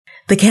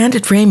The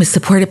Candid Frame is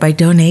supported by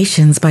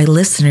donations by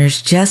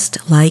listeners just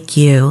like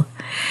you.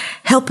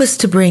 Help us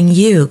to bring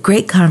you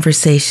great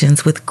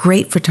conversations with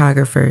great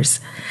photographers.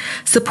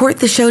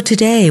 Support the show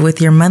today with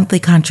your monthly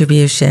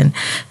contribution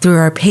through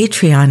our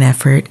Patreon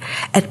effort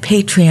at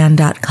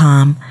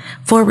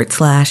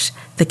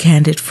patreon.com/The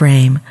Candid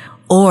Frame,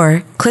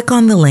 or click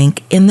on the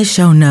link in the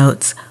show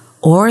notes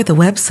or the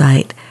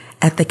website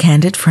at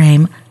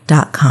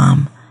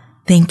thecandidframe.com.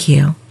 Thank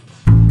you.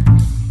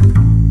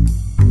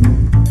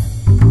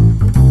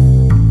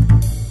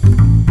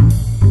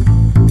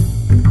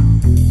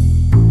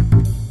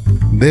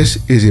 This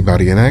is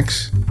Ibarian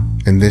X,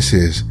 and this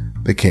is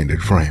The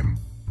Candid Frame.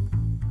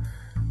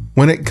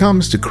 When it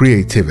comes to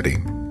creativity,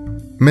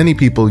 many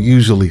people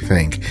usually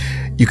think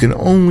you can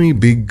only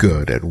be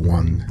good at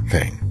one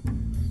thing.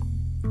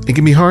 It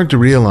can be hard to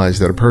realize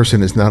that a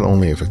person is not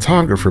only a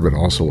photographer, but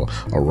also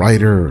a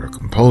writer, a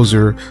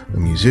composer, a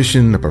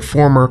musician, a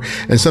performer,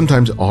 and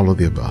sometimes all of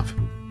the above.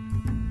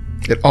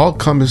 It all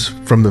comes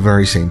from the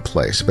very same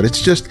place, but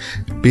it's just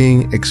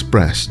being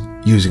expressed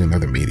using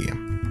another medium.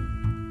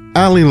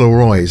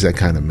 Leroi is that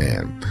kind of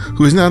man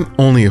who is not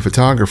only a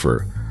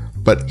photographer,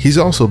 but he's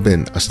also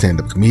been a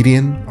stand-up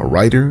comedian, a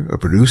writer, a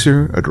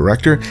producer, a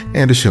director,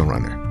 and a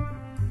showrunner.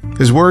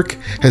 His work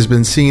has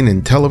been seen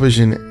in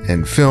television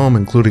and film,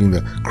 including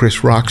the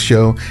Chris Rock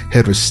show,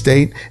 Head of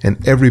State, and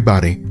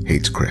Everybody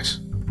Hates Chris.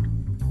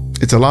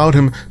 It's allowed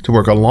him to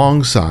work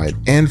alongside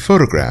and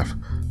photograph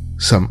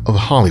some of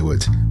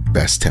Hollywood's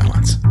best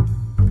talents.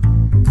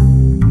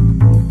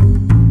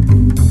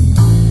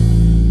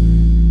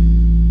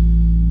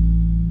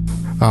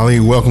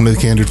 Ali, welcome to The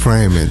Candid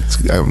Frame.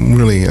 I'm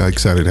really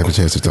excited to have a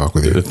chance to talk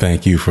with you.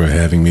 Thank you for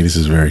having me. This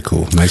is very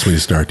cool. Nice way to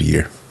start the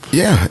year.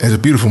 Yeah, it's a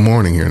beautiful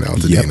morning here in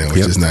Altadena,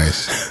 which is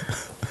nice.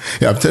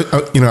 Yeah,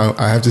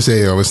 I have to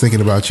say, I was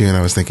thinking about you, and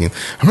I was thinking,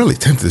 I'm really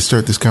tempted to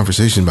start this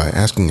conversation by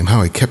asking him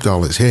how he kept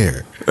all his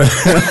hair. I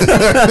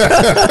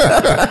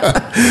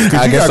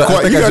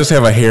just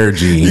have a hair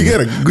gene. You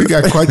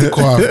got quite the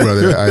coif,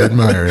 brother. I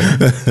admire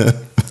it.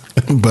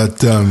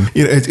 But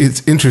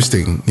it's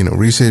interesting,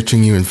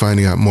 researching you and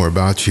finding out more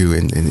about you,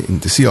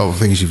 and to see all the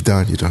things you've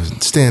done. You've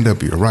done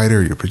stand-up, you're a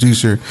writer, you're a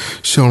producer,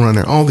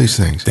 showrunner, all these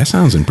things. That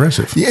sounds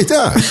impressive. Yeah, it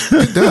does.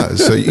 It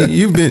does. So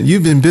you've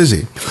been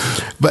busy.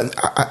 But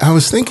I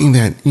was thinking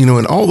that,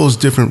 in all those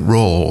different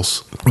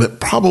roles,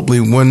 that probably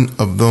one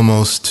of the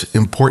most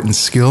important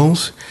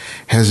skills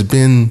has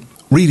been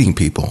reading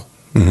people.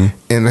 Mm-hmm.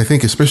 And I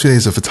think especially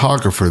as a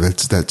photographer,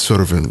 that's sort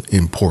of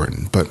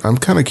important. But I'm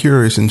kind of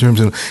curious in terms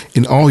of,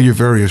 in all your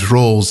various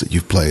roles that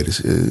you've played,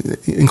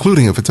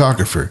 including a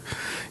photographer,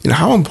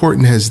 how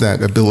important has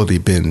that ability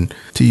been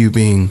to you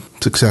being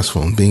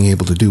successful and being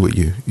able to do what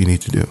you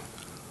need to do?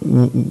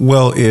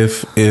 Well,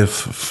 if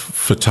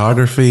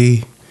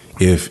photography,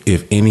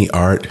 if any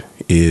art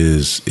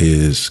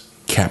is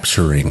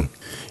capturing,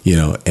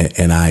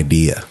 an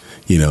idea,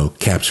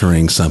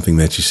 capturing something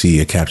that you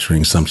see, or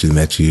capturing something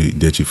that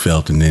you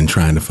felt, and then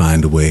trying to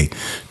find a way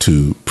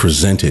to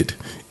present it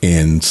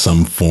in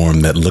some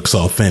form that looks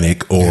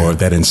authentic or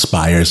that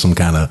inspires some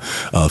kind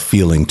of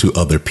feeling to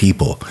other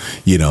people.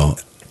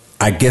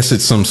 I guess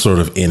it's some sort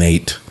of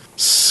innate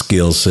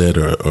skill set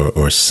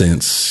or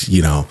sense.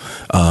 You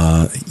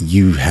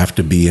have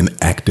to be an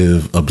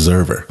active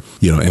observer.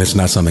 And it's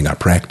not something I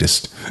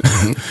practiced,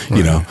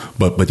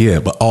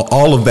 but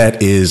all of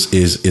that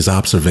is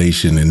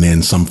observation, and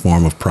then some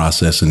form of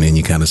process, and then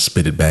you kind of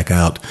spit it back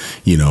out,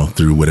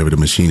 through whatever the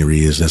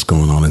machinery is that's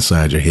going on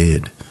inside your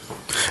head.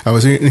 I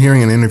was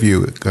hearing an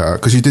interview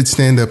because you did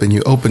stand up and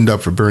you opened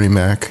up for Bernie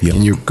Mac,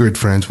 and you're good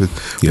friends with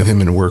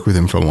him and worked with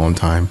him for a long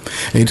time.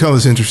 And you tell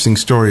this interesting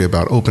story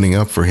about opening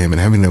up for him and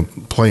having to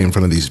play in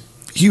front of these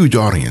huge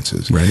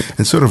audiences, right?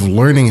 And sort of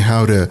learning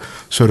how to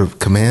sort of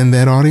command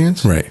that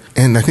audience, right?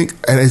 And I think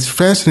it's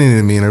fascinating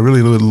to me, and I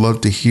really would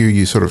love to hear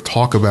you sort of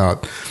talk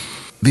about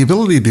the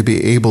ability to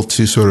be able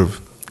to sort of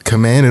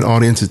command an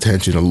audience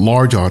attention, a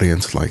large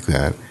audience like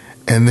that,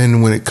 and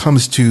then when it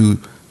comes to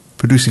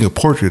producing a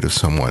portrait of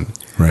someone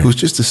who's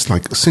just this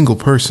like a single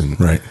person,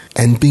 right?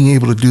 And being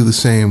able to do the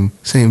same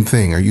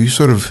thing. Are you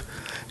sort of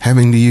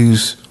having to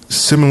use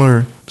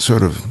similar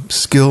sort of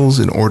skills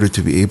in order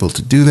to be able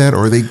to do that,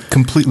 or are they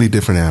completely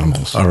different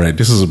animals? All right,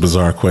 this is a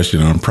bizarre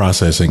question. I'm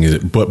processing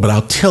it, but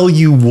I'll tell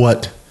you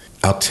the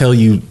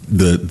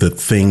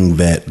thing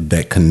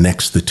that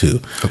connects the two.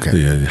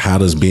 Okay. How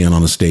does being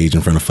on a stage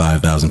in front of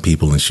 5,000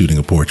 people and shooting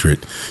a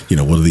portrait,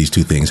 what do these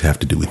two things have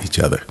to do with each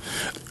other?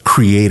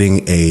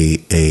 Creating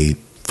a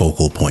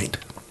focal point.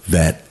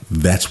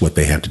 That's what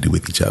they have to do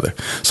with each other.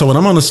 So when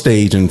I'm on a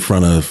stage in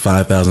front of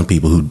 5,000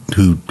 people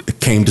who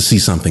came to see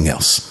something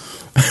else,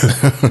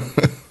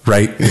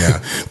 right?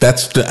 Yeah.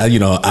 That's,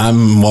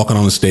 I'm walking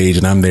on the stage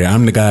and I'm there.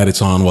 I'm the guy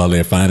that's on while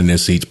they're finding their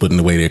seats, putting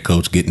away their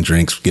coats, getting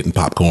drinks, getting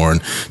popcorn,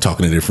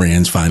 talking to their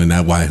friends, finding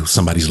out why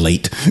somebody's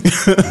late.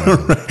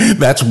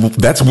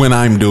 That's when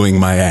I'm doing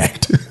my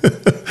act.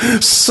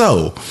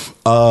 So,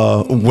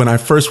 when I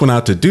first went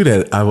out to do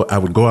that, I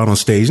would go out on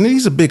stage, and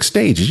these are big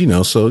stages,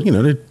 so,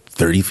 they're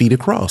 30 feet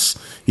across,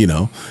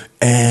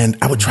 and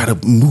I would try to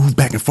move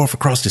back and forth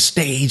across the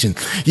stage and,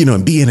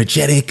 and be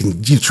energetic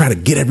and try to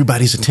get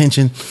everybody's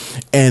attention.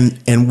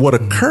 And what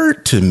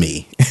occurred to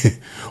me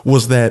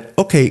was that,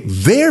 okay,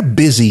 they're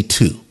busy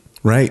too,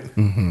 right?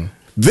 Mm-hmm.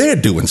 They're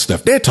doing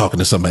stuff. They're talking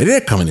to somebody.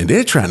 They're coming in.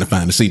 They're trying to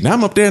find a seat. And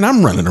I'm up there and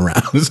I'm running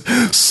around.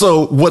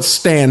 So what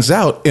stands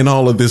out in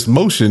all of this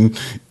motion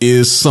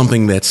is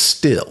something that's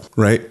still,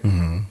 right?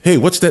 Mm-hmm. Hey,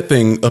 what's that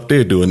thing up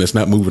there doing that's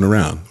not moving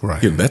around?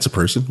 Right. That's a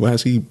person. Why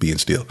is he being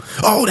still?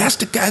 Oh, that's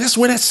the guy. That's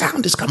where that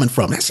sound is coming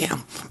from. That's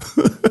him.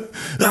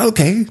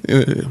 Okay.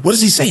 What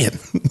is he saying?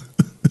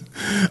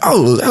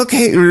 Oh,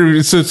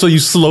 okay. So you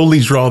slowly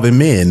draw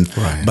them in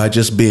by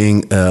just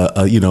being,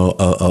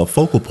 a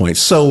focal point.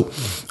 So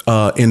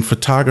in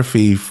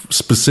photography,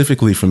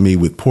 specifically for me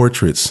with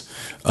portraits,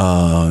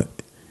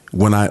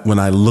 when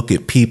I look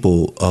at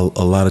people,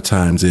 a lot of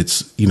times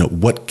it's,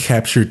 what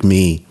captured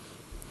me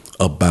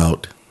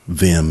about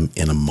them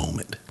in a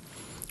moment,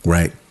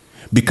 right?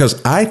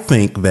 Because I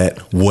think that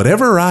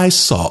whatever I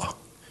saw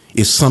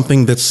is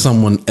something that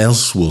someone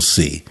else will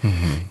see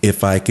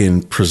if I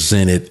can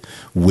present it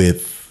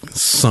with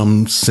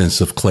some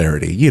sense of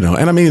clarity, and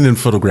I mean, in the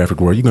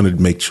photographic world, you're going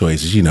to make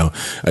choices,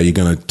 are you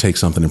going to take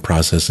something and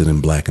process it in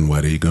black and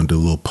white? Are you going to do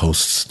a little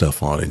post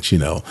stuff on it?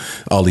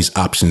 All these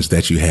options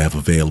that you have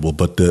available,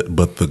 but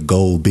the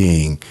goal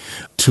being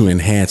to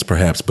enhance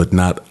perhaps, but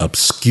not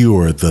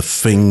obscure the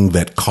thing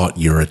that caught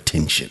your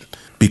attention.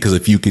 Because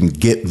if you can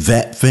get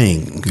that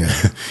thing,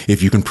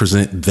 if you can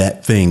present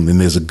that thing, then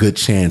there's a good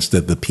chance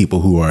that the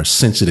people who are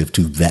sensitive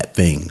to that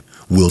thing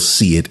will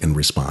see it and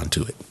respond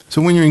to it. So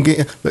when you're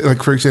engaged,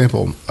 like for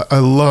example, I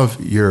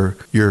love your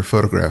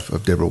photograph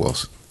of Deborah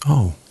Wilson.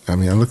 Oh. I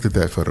mean, I looked at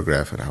that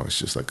photograph and I was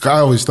just like, I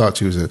always thought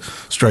she was a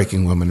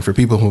striking woman. For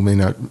people who may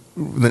not,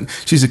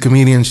 she's a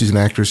comedian, she's an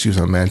actress, she was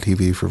on Mad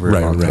TV for a very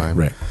long time.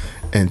 Right.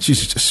 And she's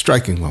just a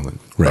striking woman.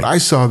 Right. But I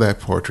saw that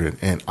portrait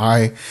and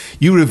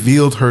you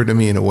revealed her to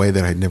me in a way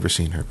that I'd never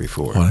seen her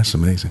before. Oh, that's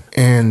amazing.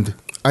 And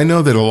I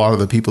know that a lot of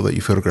the people that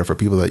you photograph are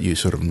people that you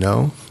sort of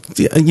know.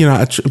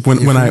 Yeah,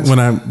 when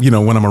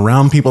I'm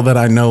around people that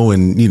I know,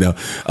 and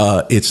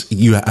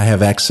I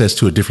have access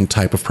to a different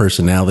type of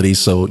personality,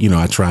 so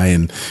I try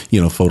and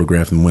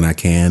photograph them when I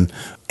can.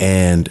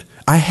 And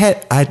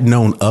I'd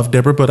known of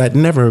Deborah, but I'd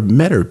never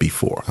met her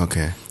before.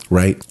 Okay,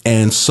 right,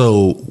 and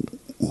so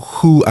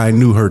who I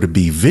knew her to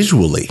be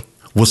visually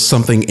was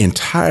something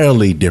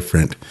entirely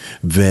different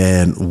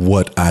than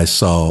what I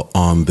saw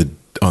on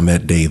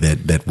that day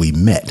that we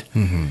met.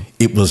 Mm-hmm.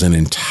 It was an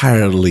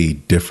entirely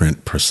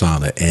different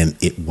persona, and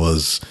it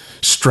was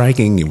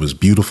striking. It was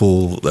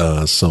beautiful.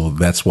 So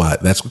that's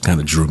what kind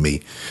of drew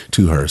me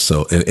to her.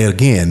 So, and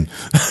again,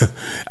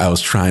 I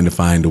was trying to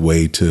find a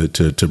way to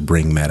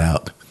bring that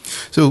out.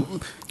 So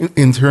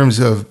in terms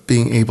of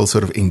being able to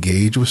sort of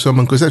engage with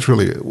someone, because that's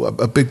really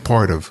a big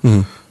part of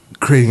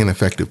creating an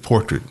effective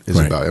portrait is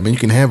about. I mean, you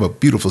can have a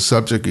beautiful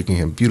subject, you can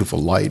have beautiful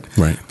light,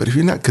 but if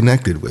you're not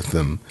connected with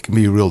them, it can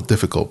be a real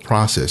difficult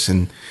process.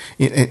 And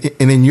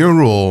in your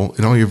role,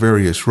 in all your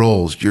various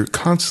roles, you're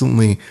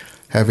constantly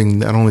having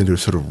not only to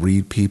sort of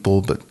read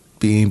people, but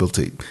being able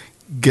to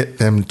get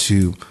them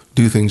to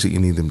do things that you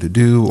need them to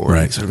do or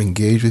sort of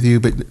engage with you.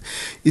 But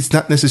it's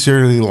not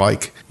necessarily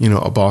like,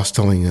 a boss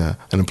telling an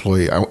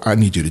employee, I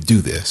need you to do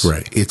this.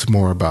 Right. It's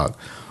more about,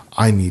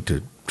 I need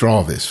to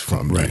draw this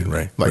from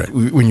you.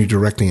 When you're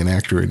directing an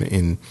actor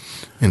in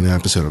an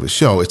episode of a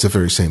show, it's the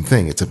very same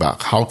thing. It's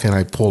about how can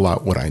I pull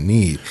out what I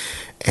need.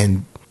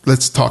 And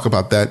let's talk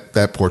about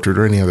that portrait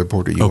or any other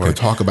portrait you want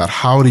to talk about.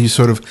 How do you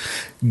sort of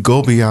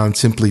go beyond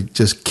simply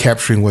just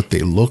capturing what they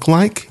look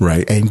like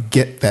and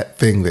get that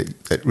thing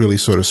that really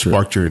sort of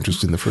sparked your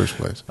interest in the first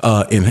place?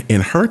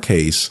 In her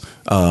case,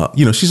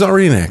 she's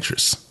already an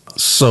actress.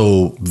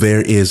 So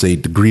there is a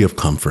degree of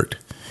comfort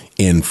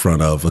in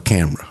front of a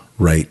camera.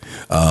 Right.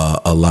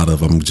 A lot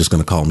of them, I'm just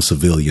going to call them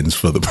civilians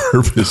for the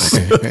purpose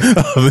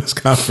of this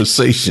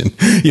conversation.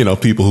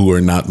 People who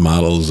are not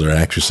models or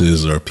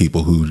actresses or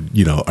people who,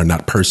 are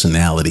not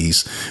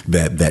personalities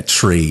that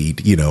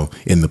trade,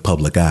 in the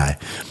public eye.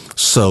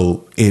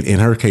 So in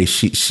her case,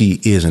 she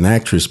is an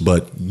actress,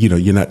 but,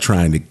 you're not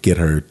trying to get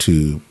her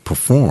to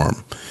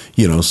perform,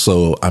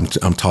 so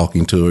I'm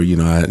talking to her,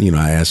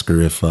 I ask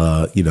her if,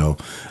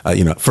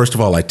 first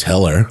of all, I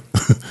tell her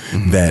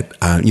that,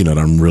 that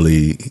I'm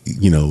really,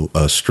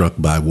 struck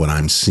by what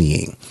I'm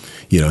seeing.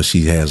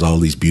 She has all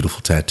these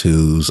beautiful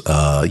tattoos.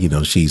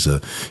 She's a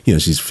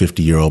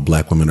 50-year-old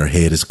black woman. Her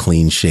head is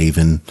clean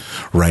shaven,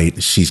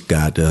 right? She's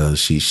got,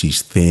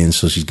 she's thin.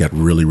 So she's got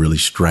really, really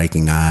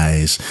striking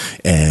eyes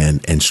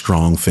and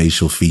strong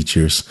facial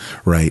features,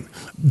 right?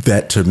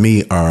 That to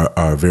me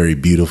are very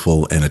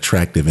beautiful and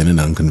attractive in an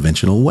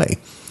unconventional way.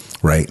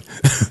 Right.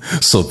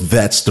 So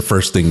that's the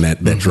first thing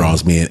that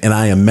draws me in. And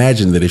I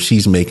imagine that if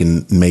she's made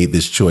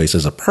this choice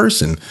as a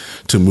person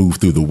to move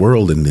through the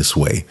world in this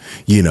way,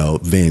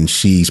 then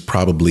she's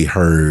probably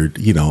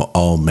heard,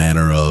 all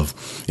manner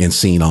of and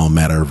seen all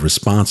manner of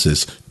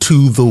responses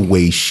to the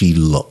way she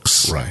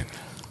looks.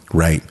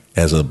 Right.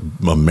 as a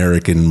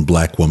American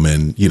black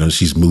woman, you know,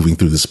 she's moving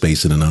through the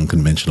space in an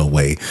unconventional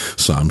way.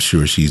 So I'm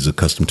sure she's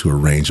accustomed to a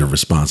range of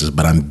responses,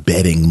 but I'm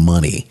betting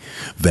money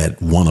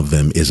that one of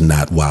them is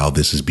not, wow,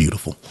 this is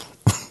beautiful.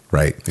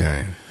 Right.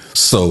 Yeah.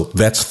 So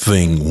that's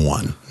thing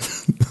one.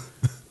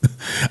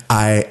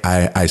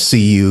 I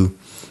see you.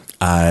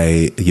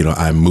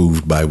 I'm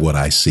moved by what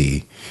I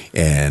see,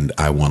 and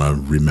I want to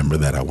remember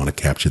that. I want to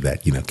capture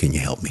that. You know, can you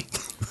help me?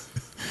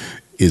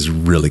 Is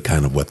really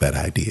kind of what that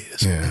idea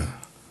is. Yeah.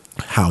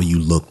 How you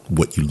look,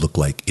 what you look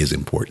like is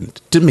important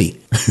to me.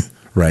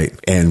 Right.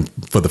 And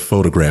for the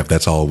photograph,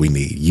 that's all we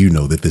need. You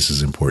know that this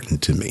is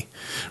important to me.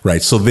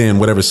 Right. So then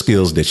whatever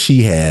skills that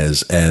she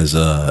has as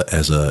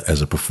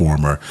a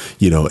performer,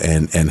 you know,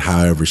 and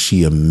however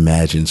she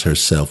imagines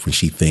herself when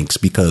she thinks,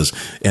 because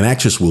an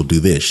actress will do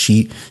this.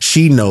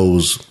 She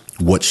knows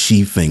what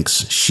she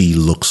thinks she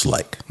looks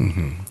like.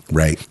 Mm-hmm.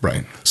 Right.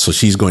 Right. So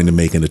she's going to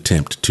make an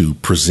attempt to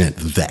present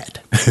that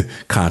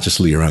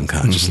consciously or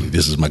unconsciously. Mm-hmm.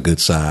 This is my good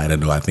side.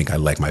 I think I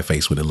like my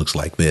face when it looks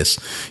like this.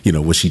 You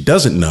know, what she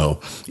doesn't know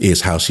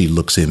is how she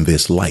looks in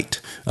this light.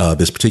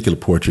 This particular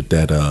portrait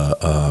that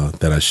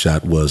I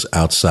shot was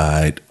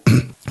outside,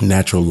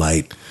 natural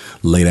light,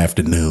 late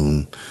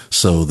afternoon.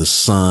 So the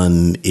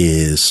sun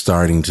is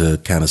starting to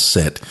kind of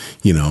set,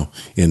 you know,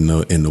 in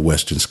the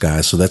western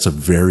sky. So that's a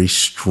very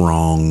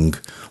strong,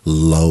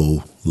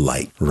 low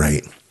light.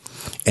 Right.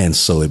 And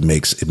so it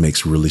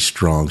makes really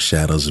strong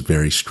shadows,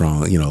 very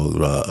strong, you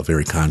know,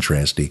 very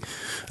contrasty.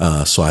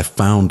 So I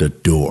found a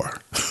door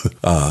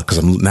because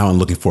I'm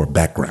looking for a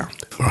background.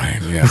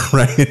 Right. Yeah.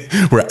 Right.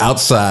 We're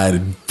outside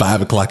at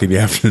 5 o'clock in the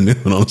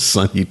afternoon on a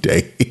sunny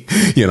day.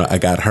 You know, I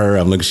got her.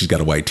 I'm looking. She's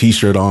got a white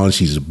T-shirt on.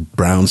 She's a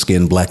brown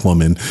skinned black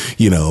woman.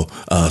 You know,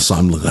 so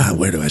I'm looking.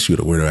 Where do I shoot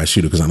her? Where do I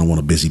shoot her? Because I don't want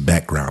a busy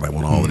background. I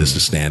want all of this to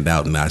stand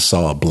out. And I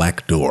saw a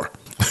black door.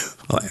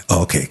 I'm like,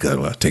 okay, good.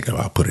 Well,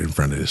 I'll put it in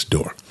front of this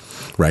door.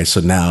 Right.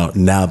 So now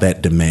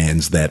that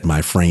demands that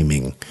my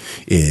framing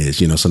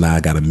is, you know, so now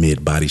I got a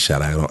mid body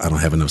shot. I don't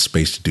have enough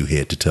space to do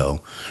head to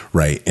toe.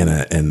 Right.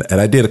 And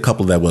I did a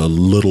couple that were a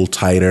little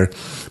tighter,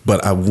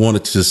 but I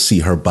wanted to see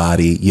her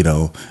body. You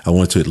know, I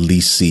wanted to at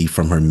least see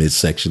from her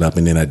midsection up.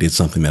 And then I did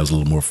something that was a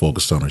little more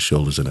focused on her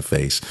shoulders and her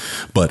face.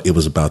 But it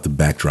was about the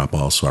backdrop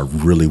also. I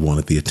really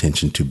wanted the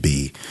attention to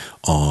be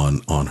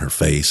on her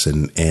face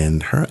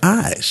and her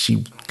eyes.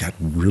 She got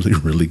really,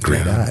 really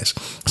great eyes.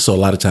 So a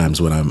lot of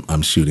times when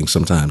I'm shooting,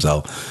 sometimes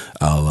I'll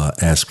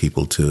ask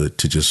people to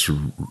just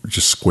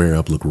square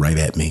up, look right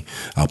at me.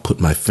 I'll put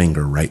my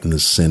finger right in the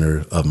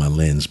center of my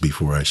lens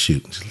before I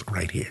shoot. Just look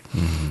right here,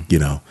 you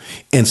know.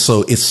 And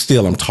so it's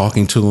still, I'm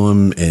talking to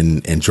them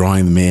and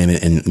drawing them in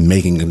and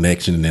making a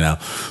connection, and then I'll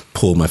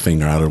pull my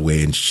finger out of the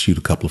way and shoot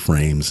a couple of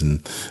frames,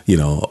 and you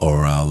know,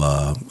 or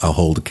I'll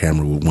hold the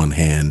camera with one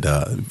hand.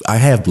 I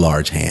have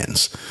large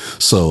hands,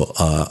 so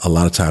a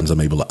lot of times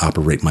I'm able to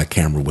operate my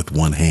camera with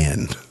one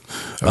hand.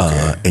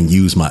 And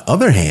use my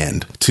other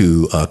hand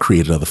to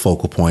create another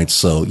focal point.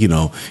 So, you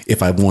know,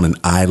 if I want an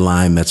eye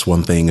line, that's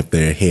one thing. If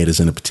their head is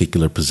in a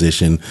particular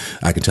position,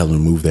 I can tell them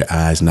to move their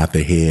eyes, not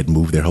their head,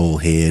 move their whole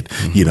head,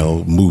 you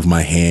know, move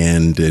my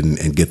hand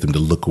and get them to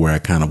look where I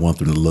kind of want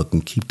them to look,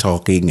 and keep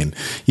talking and,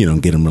 you know,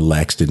 get them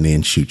relaxed, and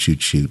then shoot.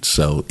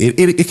 So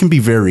it can be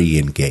very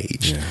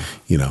engaged,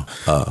 you know,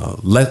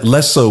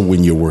 less so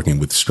when you're working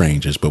with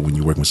strangers, but when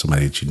you're working with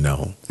somebody that you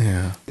know.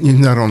 Yeah. You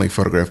not only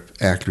photograph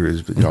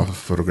actors, but you also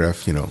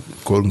photograph, you know,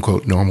 quote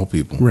unquote normal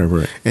people.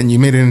 Right. And you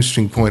made an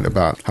interesting point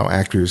about how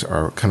actors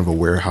are kind of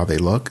aware how they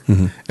look.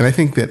 Mm-hmm. And I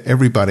think that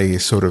everybody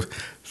sort of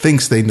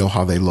thinks they know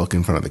how they look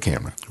in front of the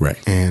camera. Right.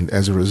 And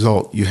as a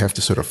result, you have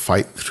to sort of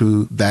fight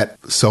through that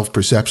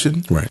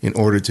self-perception in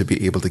order to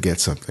be able to get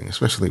something,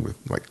 especially with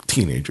like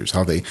teenagers,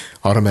 how they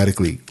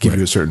automatically give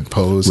you a certain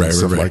pose and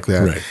stuff like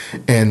that.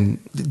 Right. And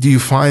do you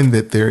find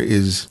that there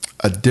is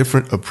a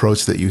different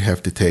approach that you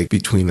have to take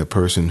between a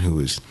person who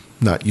is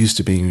not used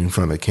to being in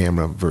front of the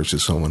camera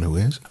versus someone who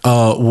is?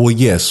 Well,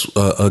 yes.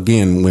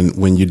 Again,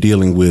 when you're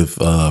dealing with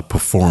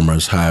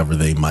performers, however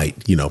they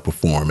might, you know,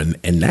 perform,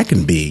 and that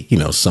can be, you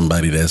know,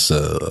 somebody that's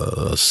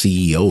a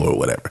CEO or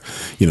whatever.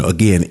 You know,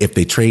 again, if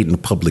they trade in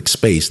public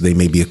space, they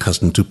may be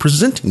accustomed to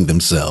presenting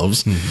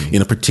themselves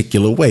in a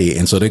particular way,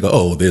 and so they go,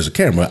 "Oh, there's a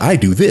camera. I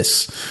do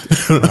this."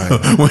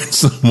 When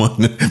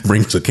someone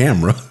brings a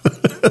camera,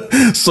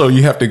 so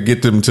you have to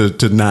get them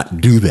to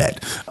not do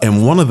that.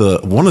 And one of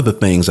the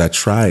things I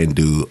try and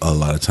do a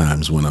lot of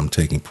times when I'm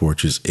taking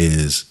portraits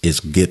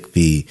is get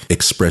the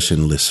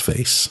expressionless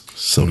face,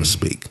 so to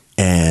speak.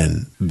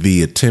 And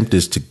the attempt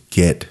is to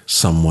get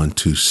someone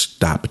to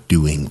stop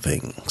doing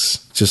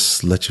things.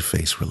 Just let your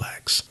face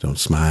relax. Don't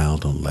smile,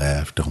 don't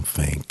laugh, don't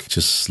think.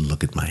 Just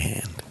look at my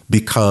hand.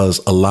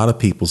 Because a lot of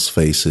people's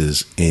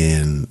faces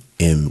in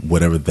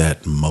whatever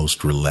that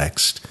most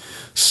relaxed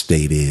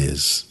state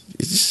is,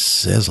 it just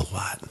says a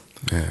lot.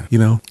 Yeah. You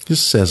know,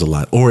 just says a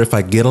lot. Or if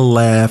I get a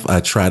laugh,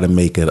 I try to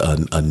make it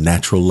a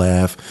natural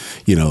laugh.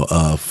 You know,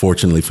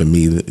 fortunately for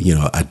me,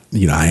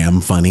 I am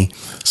funny,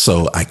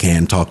 so I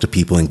can talk to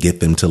people and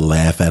get them to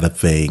laugh at a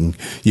thing.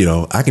 You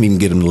know, I can even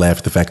get them to laugh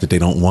at the fact that they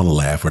don't want to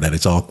laugh or that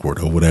it's awkward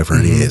or whatever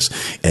it is.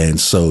 And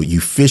so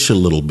you fish a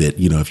little bit,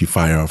 you know, if you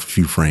fire off a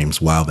few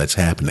frames while that's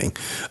happening.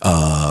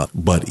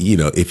 But, you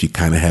know, if you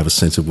kind of have a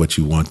sense of what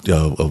you want,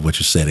 of what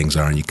your settings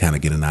are, and you kind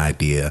of get an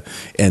idea.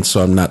 And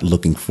so I'm not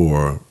looking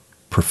for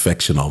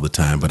perfection all the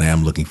time, but I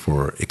am looking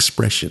for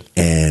expression.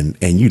 And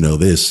you know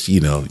this, you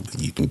know,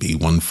 you can be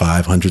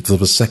 1/500th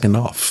of a second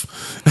off.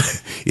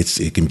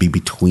 It can be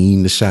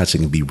between the shots. It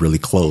can be really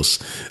close.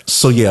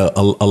 So yeah,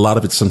 a lot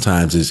of it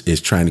sometimes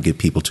is trying to get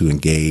people to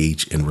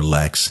engage and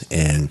relax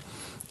and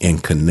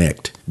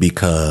connect,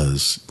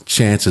 because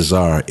chances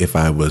are if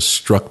I was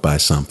struck by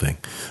something,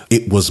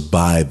 it was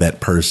by that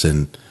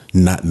person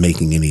not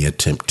making any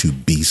attempt to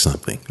be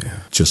something. Yeah.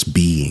 Just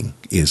being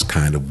is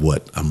kind of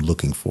what I'm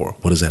looking for.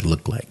 What does that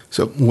look like?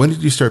 So when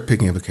did you start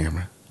picking up a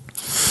camera?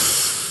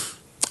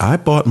 I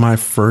bought my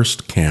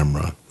first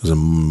camera. It was a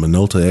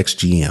Minolta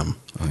XGM.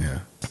 Oh, yeah.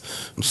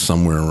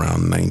 Somewhere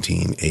around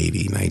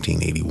 1980,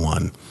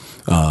 1981.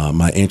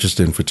 My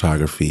interest in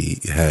photography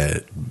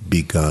had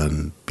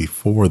begun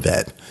before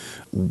that,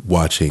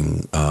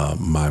 watching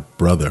my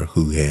brother,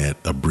 who had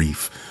a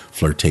brief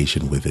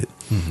flirtation with it.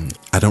 Mm-hmm.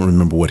 I don't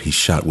remember what he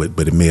shot with,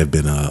 but it may have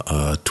been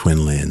a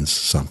twin lens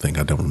something.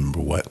 I don't remember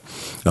what.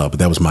 But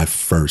that was my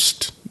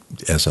first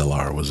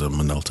SLR, was a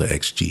Minolta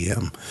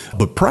XGM.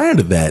 But prior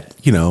to that,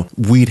 you know,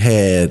 we'd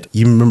had,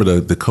 you remember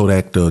the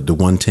Kodak, the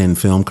 110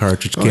 film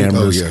cartridge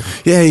cameras? Oh,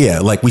 yeah. Yeah.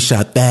 Like we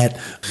shot that.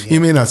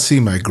 You may not see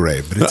my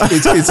grave, but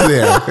it's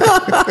there.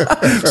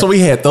 So we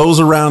had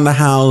those around the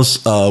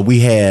house.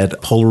 We had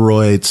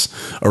Polaroids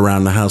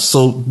around the house.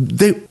 So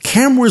the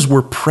cameras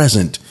were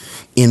present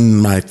in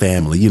my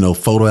family. You know,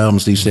 photo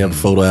albums, they used to have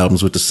photo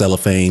albums with the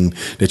cellophane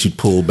that you'd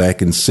pull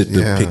back and sit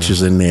the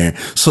pictures in there.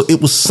 So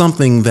it was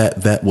something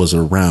that was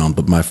around,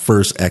 but my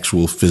first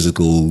actual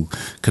physical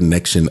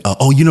connection.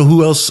 You know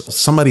who else?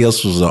 Somebody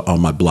else was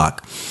on my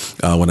block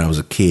when I was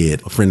a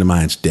kid. A friend of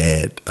mine's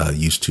dad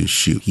used to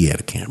shoot. He had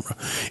a camera.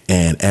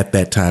 And at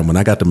that time, when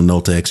I got the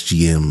Minolta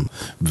XGM,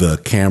 the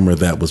camera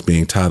that was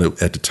being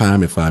touted at the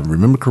time, if I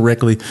remember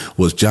correctly,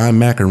 was John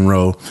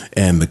McEnroe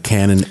and the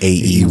Canon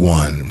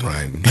AE1.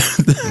 Right.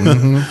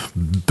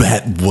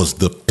 That was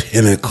the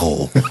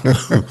pinnacle.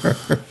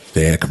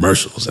 They had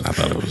commercials, and I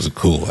thought it was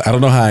cool. I don't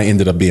know how I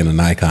ended up being a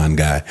Nikon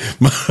guy.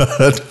 When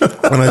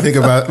I think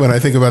about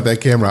that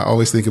camera, I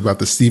always think about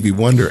the Stevie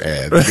Wonder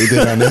ad they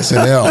did on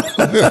SNL.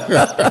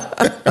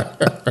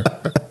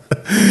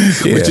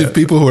 Which, if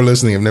people who are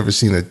listening have never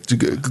seen it,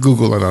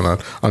 Google it on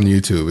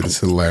YouTube. It's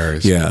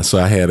hilarious. Yeah, so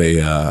I had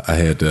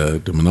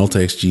the Minolta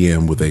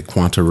XGM with a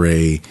Quanta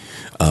Ray.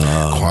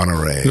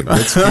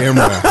 That's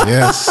camera.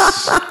 Yes.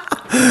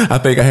 I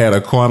think I had a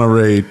Quanta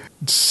Ray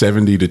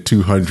 70 to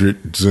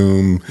 200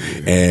 zoom,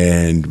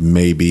 and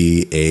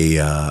maybe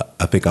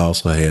I think I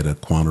also had a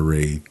Quanta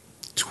Ray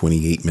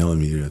 28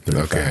 millimeter.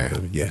 35.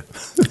 Okay. Yeah.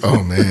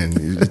 Oh man,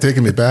 you're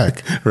taking me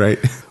back. Right.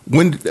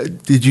 When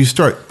did you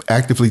start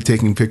actively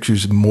taking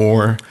pictures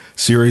more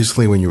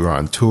seriously? When you were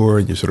on tour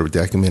and you're sort of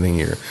documenting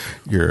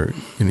your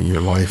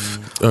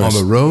life on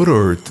the road,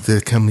 or did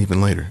that come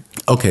even later?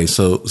 Okay,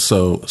 so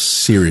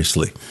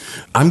seriously,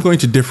 I'm going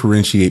to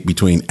differentiate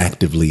between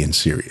actively and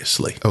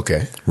seriously.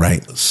 Okay.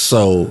 Right.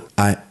 So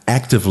I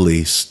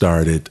actively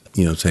started,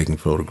 taking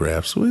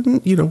photographs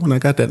when I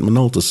got that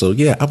Minolta. So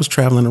yeah, I was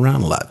traveling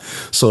around a lot.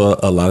 So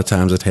a lot of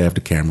times I'd have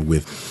the camera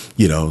with,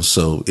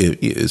 so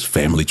it's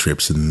family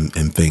trips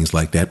and things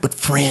like that. But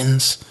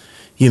friends,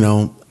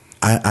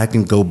 I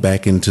can go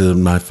back into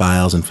my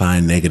files and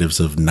find negatives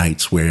of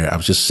nights where I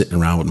was just sitting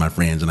around with my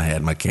friends and I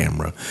had my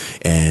camera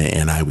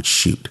and I would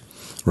shoot.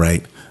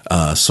 Right.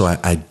 So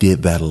I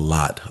did that a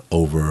lot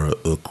over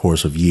the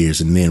course of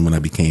years. And then when I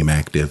became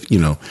active,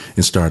 and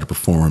started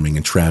performing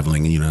and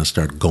traveling and, I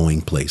started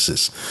going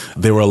places.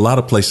 There were a lot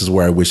of places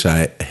where I wish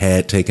I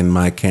had taken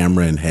my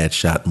camera and had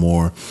shot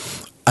more.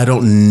 I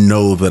don't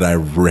know that I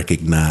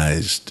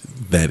recognized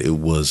that it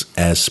was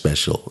as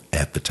special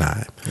at the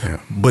time,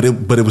 but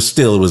it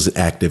was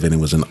active and it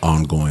was an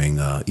ongoing,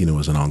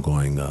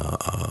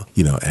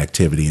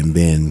 activity. And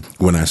then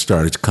when I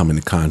started to come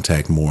into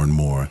contact more and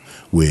more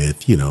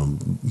with,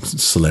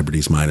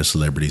 celebrities, minor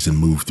celebrities, and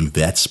move through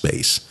that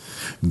space,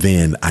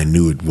 then I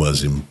knew it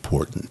was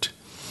important,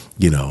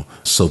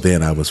 So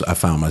then I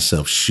found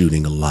myself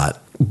shooting a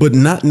lot, but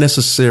not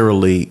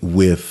necessarily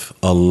with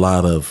a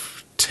lot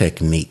of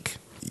technique.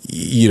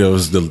 It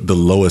was the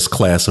lowest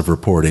class of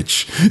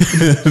reportage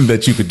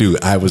that you could do.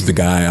 I was the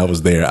guy. I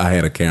was there. I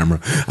had a camera.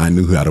 I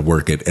knew how to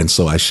work it. And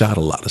so I shot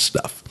a lot of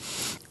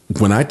stuff.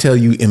 When I tell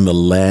you in the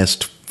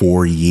last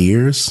 4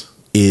 years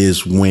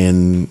is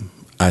when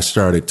I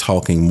started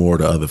talking more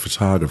to other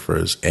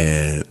photographers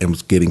and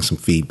was getting some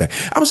feedback.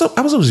 I was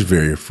always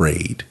very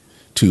afraid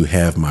to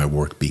have my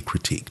work be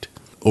critiqued.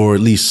 or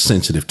at least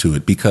sensitive to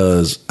it,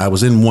 because I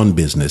was in one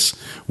business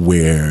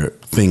where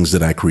things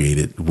that I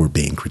created were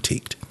being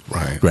critiqued.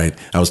 Right.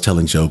 I was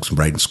telling jokes and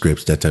writing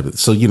scripts, that type of.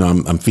 So,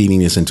 I'm feeding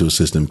this into a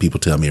system. People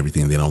tell me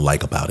everything they don't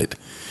like about it.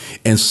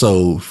 And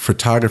so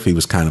photography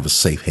was kind of a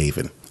safe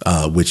haven,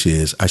 which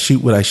is I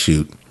shoot what I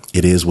shoot.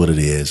 It is what it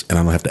is. And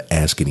I don't have to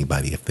ask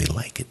anybody if they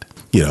like it.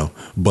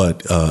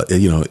 But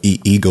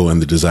ego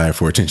and the desire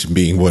for attention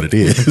being what it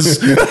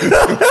is.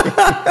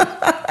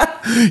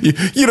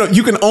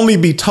 You can only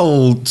be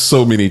told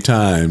so many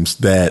times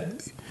that,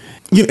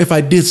 if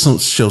I did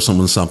show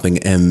someone something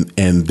and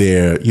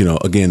their,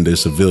 again, their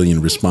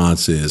civilian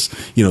response is,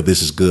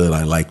 this is good,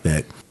 I like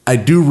that. I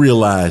do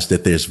realize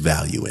that there's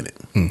value in it,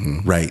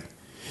 right?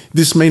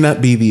 This may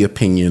not be the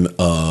opinion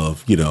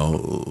of,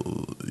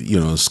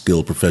 a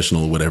skilled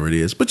professional or whatever it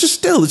is, but it's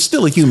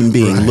still a human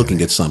being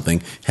looking at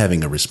something,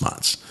 having a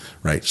response,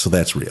 right? So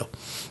that's real.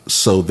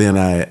 So then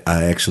I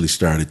actually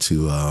started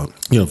to,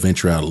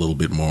 venture out a little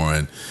bit more.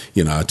 And,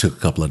 I took a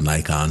couple of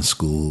Nikon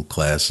school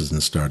classes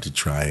and started to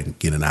try and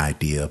get an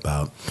idea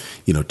about,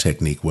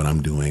 technique, what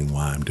I'm doing,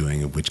 why I'm doing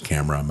it, which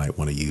camera I might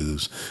want to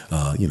use,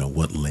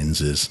 what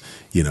lenses.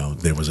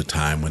 There was a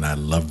time when I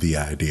loved the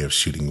idea of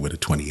shooting with a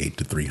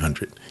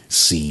 28-300.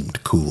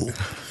 Seemed cool.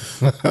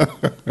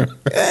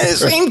 It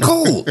seemed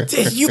cool.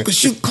 You could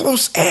shoot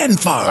close and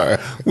far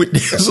with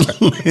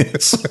this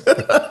lens.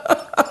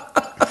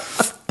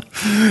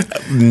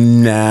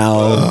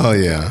 Now,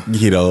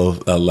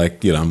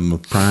 I'm a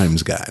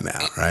primes guy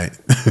now, right?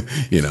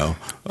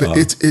 But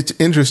it's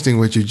interesting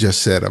what you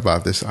just said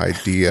about this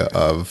idea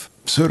of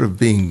sort of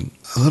being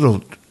a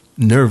little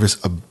nervous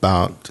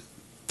about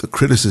the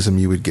criticism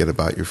you would get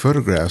about your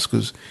photographs,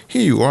 because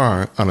here you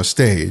are on a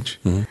stage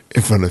in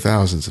front of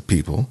thousands of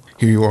people.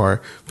 Here you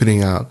are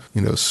putting out,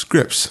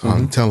 scripts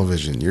on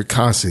television. You're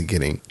constantly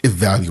getting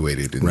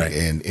evaluated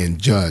and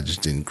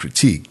judged and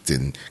critiqued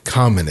and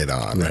commented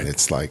on. Right. And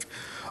it's like,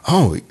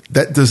 oh,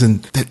 that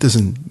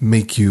doesn't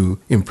make you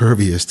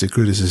impervious to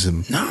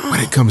criticism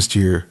when it comes to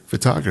your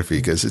photography,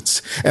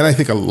 because and I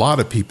think a lot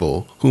of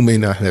people who may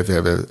not have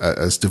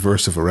as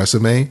diverse of a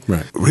resume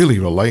really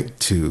relate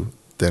to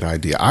that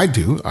idea. I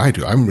do.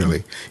 I'm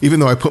really,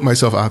 even though I put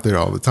myself out there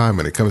all the time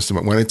when it comes to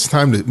when it's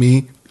time to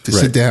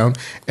sit down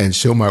and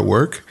show my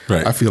work,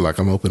 I feel like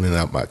I'm opening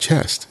up my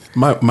chest.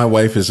 My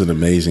wife is an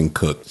amazing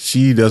cook.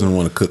 She doesn't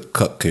want to cook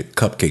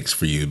cupcakes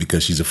for you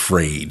because she's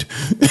afraid.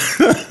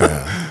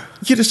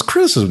 There's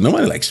criticism.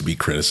 Nobody likes to be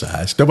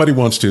criticized. Nobody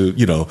wants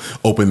to,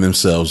 open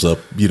themselves up,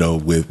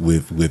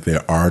 with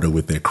their art or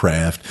with their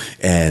craft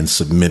and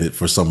submit it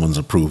for someone's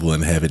approval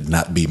and have it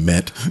not be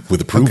met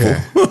with approval.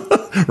 Okay.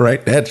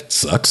 Right? That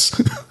sucks.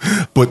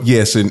 But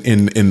yes,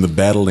 in the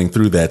battling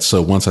through that.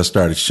 So once I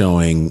started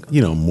showing,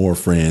 more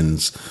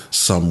friends,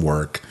 some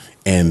work,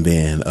 and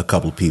then a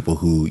couple of people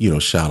who,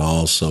 shot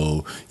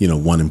also,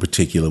 one in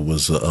particular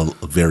was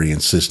very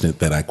insistent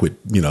that I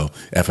quit,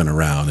 effing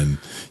around and,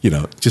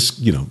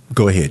 just,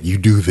 go ahead. You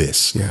do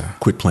this. Yeah.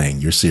 Quit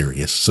playing. You're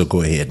serious. So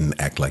go ahead and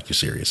act like you're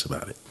serious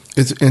about it.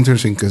 It's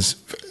interesting because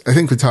I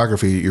think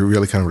photography, you're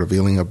really kind of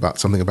revealing about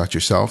something about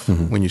yourself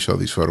when you show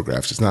these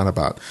photographs. It's not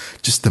about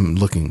just them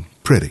looking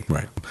pretty.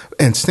 Right.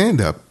 And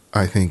stand-up,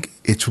 I think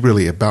it's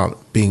really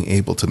about being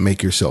able to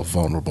make yourself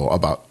vulnerable,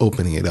 about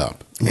opening it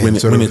up. When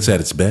it's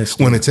at its best.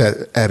 When it's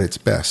at its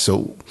best.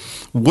 So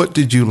what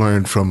did you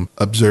learn from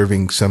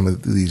observing some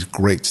of these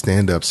great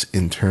stand-ups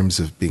in terms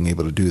of being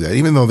able to do that?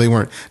 Even though they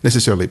weren't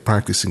necessarily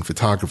practicing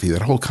photography,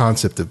 that whole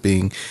concept of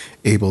being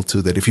able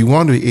to, that if you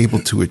want to be able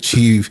to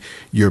achieve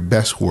your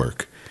best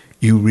work,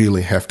 you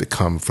really have to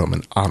come from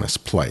an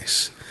honest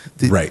place.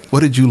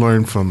 What did you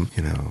learn from,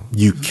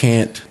 You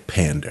can't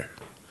pander,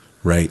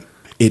 right?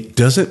 It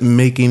doesn't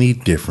make any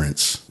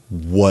difference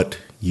what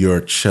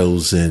your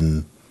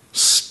chosen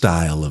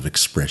style of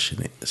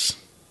expression is,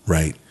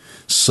 right?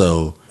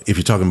 So if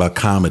you're talking about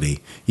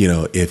comedy,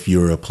 if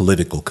you're a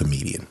political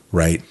comedian,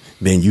 right,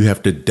 then you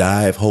have to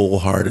dive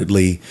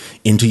wholeheartedly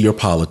into your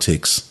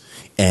politics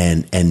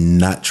and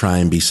not try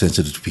and be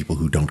sensitive to people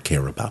who don't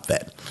care about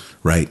that,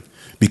 right?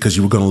 Because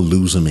you were going to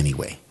lose them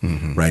anyway,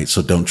 right?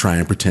 So don't try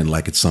and pretend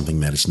like it's something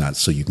that it's not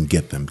so you can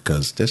get them,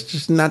 because that's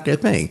just not their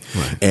thing.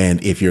 Right.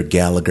 And if you're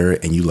Gallagher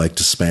and you like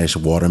to smash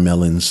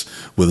watermelons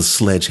with a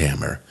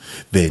sledgehammer,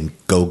 then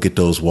go get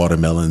those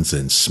watermelons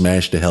and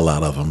smash the hell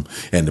out of them.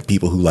 And the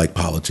people who like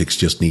politics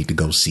just need to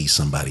go see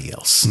somebody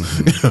else,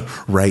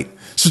 right?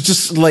 So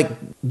just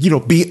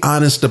be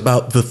honest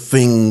about the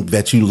thing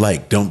that you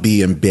like. Don't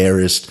be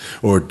embarrassed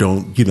or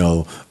don't,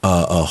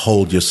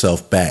 hold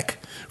yourself back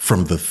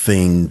from the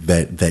thing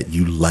that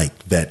you like,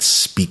 that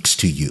speaks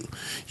to you.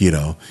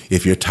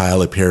 If you're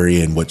Tyler Perry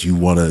and what you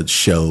want to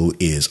show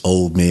is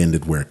old men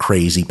that wear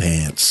crazy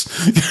pants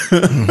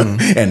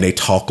and they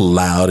talk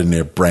loud and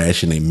they're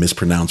brash and they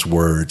mispronounce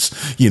words,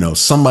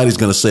 somebody's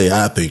going to say,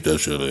 I think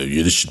this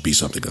should be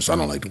something because I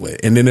don't like the way.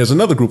 And then there's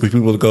another group of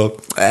people that go,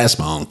 ask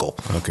my uncle.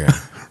 Okay.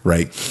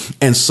 Right.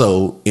 And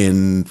so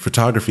in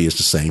photography, it's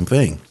the same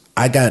thing.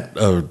 I got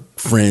a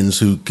friends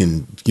who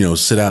can,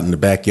 sit out in the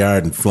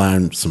backyard and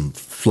find some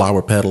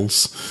flower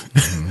petals,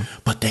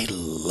 but they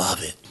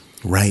love it,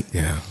 right?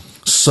 Yeah.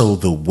 So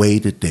the way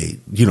that they,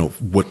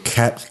 what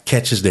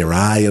catches their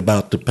eye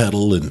about the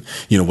petal and,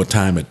 what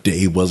time of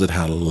day was it,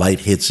 how the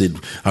light hits it,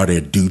 are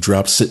there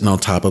dewdrops sitting on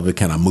top of it?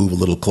 Can I move a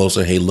little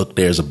closer? Hey, look,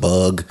 there's a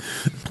bug.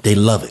 They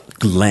love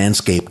it.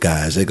 Landscape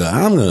guys, they go,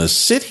 I'm going to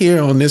sit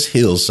here on this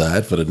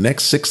hillside for the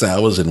next 6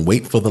 hours and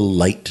wait for the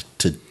light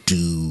to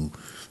do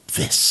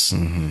this.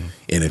 And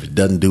if it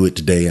doesn't do it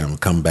today, I'm going to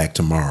come back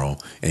tomorrow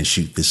and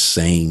shoot this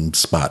same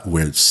spot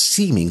where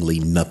seemingly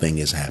nothing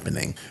is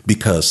happening,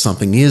 because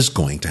something is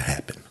going to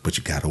happen, but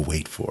you got to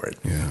wait for it.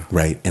 Yeah.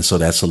 Right. And so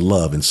that's a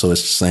love. And so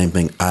it's the same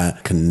thing. I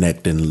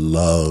connect and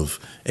love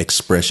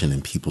expression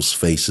in people's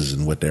faces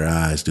and what their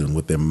eyes do and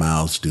what their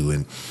mouths do.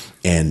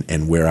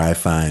 And where I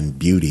find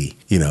beauty,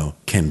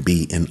 can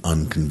be in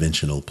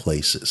unconventional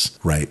places.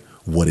 Right.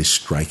 What is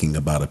striking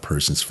about a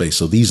person's face.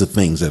 So these are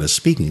things that are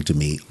speaking to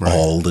me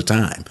all the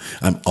time.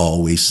 I'm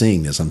always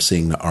seeing this. I'm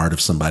seeing the art of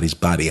somebody's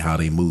body, how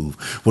they move.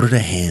 What do their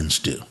hands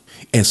do?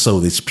 And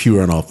so it's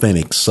pure and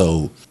authentic.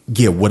 So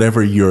yeah,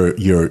 whatever your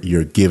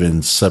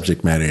given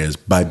subject matter is,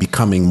 by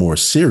becoming more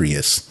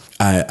serious,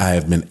 I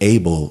have been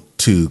able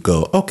to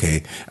go,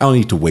 okay, I don't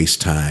need to waste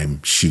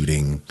time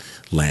shooting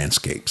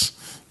landscapes,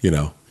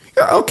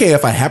 Okay,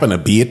 if I happen to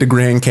be at the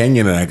Grand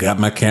Canyon and I got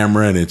my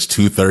camera and it's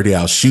 2:30,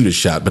 I'll shoot a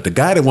shot. But the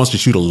guy that wants to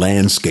shoot a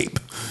landscape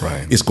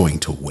is going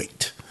to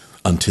wait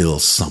until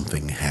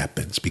something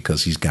happens,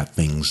 because he's got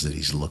things that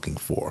he's looking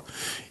for.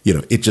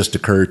 It just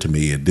occurred to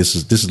me, and this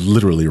is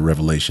literally a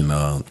revelation.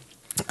 I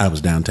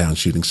was downtown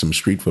shooting some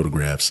street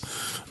photographs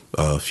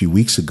a few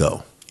weeks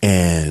ago,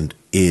 and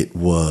it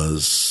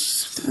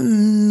was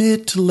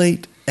mid to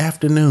late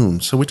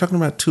afternoon. So we're talking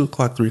about 2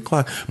 o'clock, 3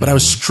 o'clock. But I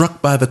was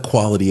struck by the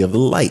quality of the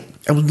light.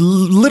 It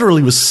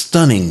literally was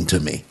stunning to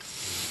me.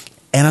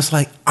 And I was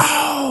like,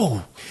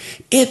 oh,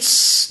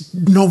 it's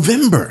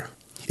November.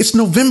 It's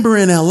November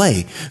in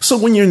LA. So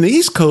when you're in the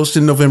East Coast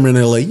in November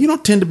in LA, you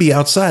don't tend to be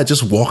outside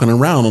just walking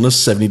around on a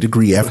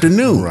 70-degree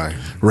afternoon.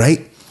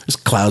 Right? There's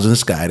clouds in the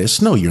sky. There's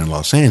snow. You're in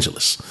Los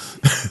Angeles.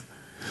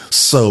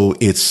 So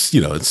it's,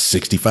 it's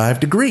 65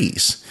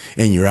 degrees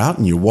and you're out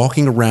and you're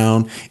walking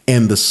around,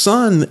 and the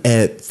sun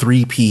at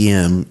 3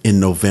 p.m. in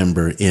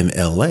November in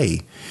LA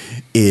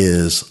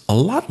is a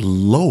lot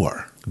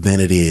lower than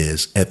it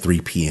is at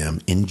 3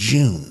 p.m. in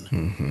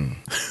June.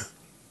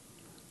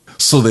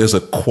 So there's a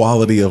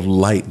quality of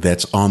light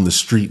that's on the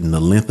street and the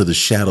length of the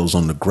shadows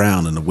on the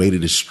ground and the way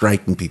that it's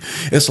striking people.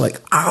 It's like,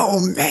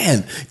 oh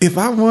man, if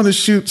I want to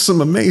shoot some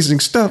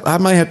amazing stuff, I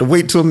might have to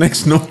wait till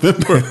next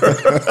November.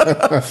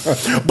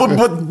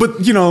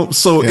 but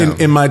so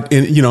in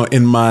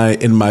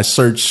my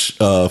search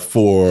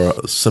for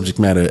subject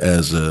matter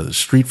as a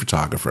street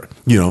photographer,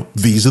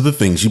 these are the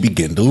things you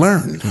begin to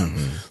learn.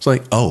 It's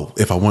like, oh,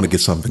 if I want to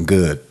get something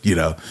good,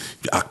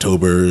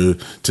 October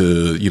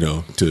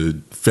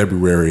to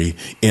February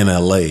in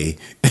LA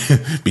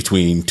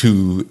between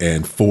 2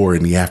 and 4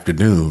 in the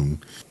afternoon,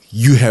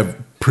 you have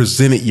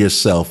presented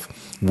yourself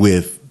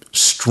with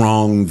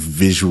strong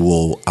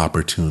visual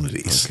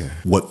opportunities.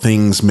 What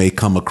things may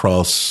come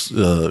across,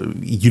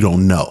 you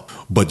don't know,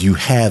 but you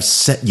have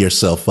set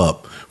yourself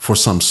up for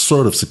some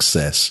sort of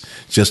success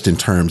just in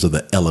terms of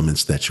the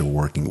elements that you're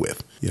working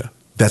with. Yeah.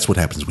 That's what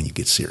happens when you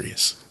get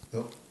serious.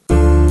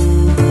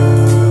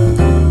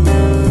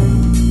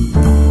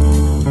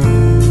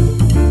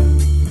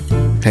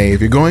 Hey,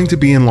 if you're going to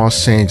be in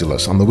Los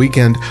Angeles on the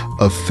weekend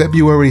of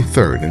February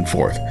 3rd and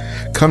 4th,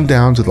 come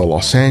down to the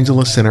Los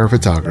Angeles Center of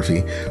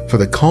Photography for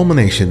the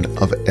culmination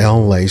of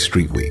LA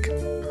Street Week.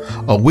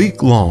 A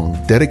week-long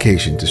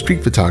dedication to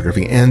street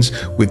photography ends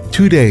with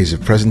 2 days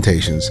of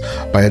presentations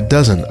by a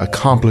dozen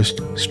accomplished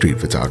street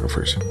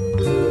photographers.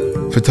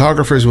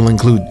 Photographers will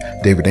include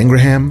David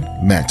Ingraham,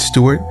 Matt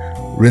Stewart,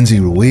 Rinzi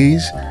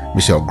Ruiz,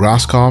 Michelle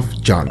Groskopf,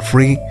 John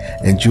Free,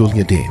 and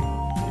Julia Dean.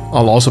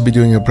 I'll also be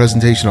doing a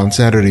presentation on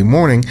Saturday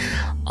morning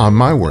on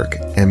my work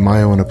and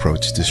my own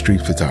approach to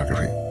street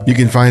photography. You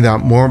can find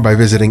out more by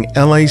visiting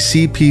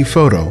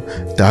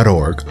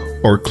LACPphoto.org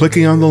or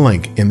clicking on the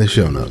link in the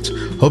show notes.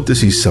 Hope to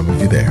see some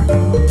of you there.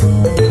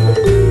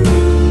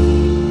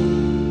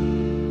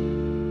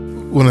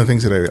 One of the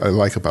things that I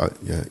like about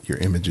your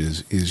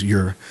images is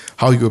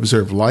how you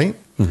observe light,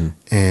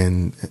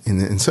 and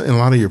in a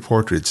lot of your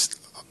portraits,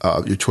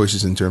 your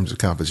choices in terms of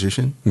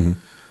composition.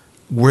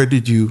 Where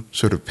did you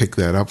sort of pick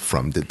that up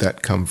from? Did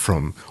that come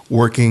from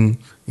working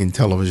in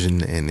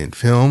television and in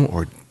film,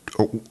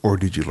 or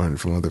did you learn it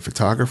from other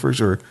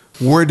photographers? Or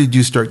where did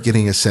you start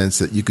getting a sense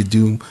that you could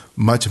do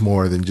much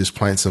more than just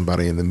plant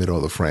somebody in the middle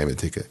of the frame and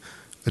take a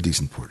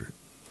decent portrait?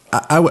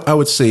 I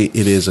would say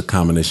it is a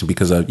combination,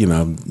 because I'm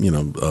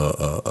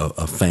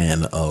a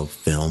fan of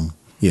film,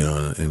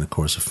 and of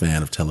course a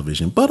fan of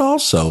television. But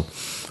also,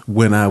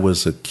 when I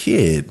was a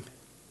kid,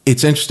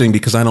 it's interesting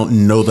because I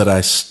don't know that I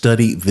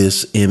studied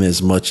this in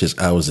as much as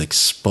I was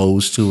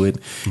exposed to it.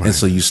 And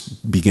so you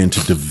begin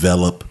to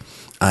develop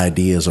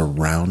ideas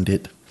around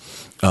it.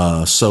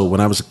 So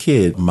when I was a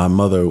kid, my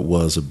mother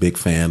was a big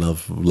fan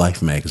of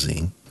Life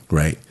magazine,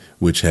 right?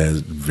 Which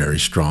has very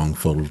strong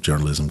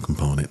photojournalism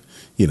component.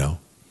 You know,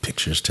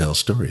 pictures tell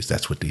stories.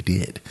 That's what they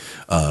did.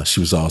 She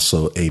was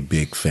also a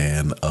big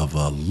fan of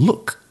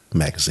Look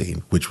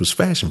magazine, which was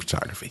fashion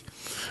photography,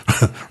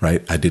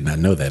 right? I did not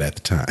know that at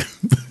the time.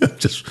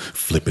 Just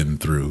flipping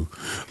through.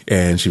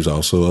 And she was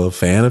also a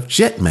fan of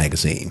Jet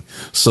magazine.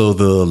 So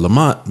the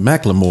Lamont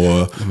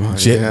McLemore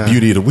Jet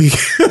Beauty of the Week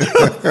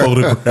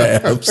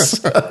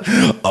photographs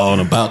on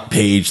about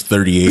page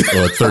 38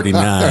 or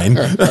 39,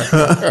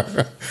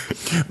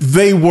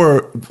 they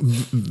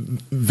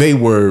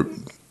were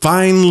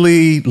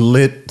finely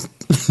lit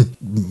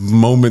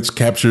moments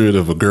captured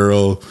of a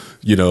girl,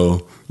 you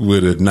know,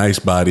 with a nice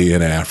body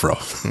and an afro,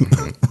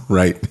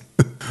 right?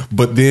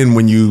 But then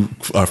when you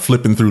are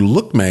flipping through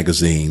Look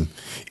magazine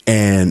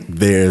and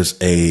there's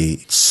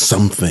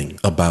something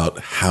about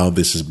how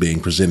this is being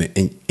presented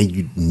and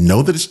you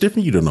know that it's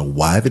different, you don't know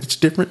why that it's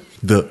different.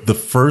 The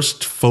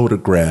first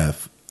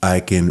photograph I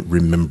can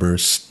remember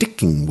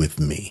sticking with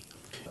me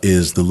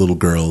is the little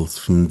girl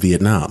from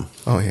Vietnam.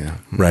 Oh, yeah.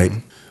 Right?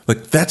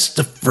 Like that's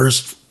the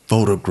first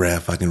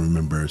photograph I can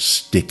remember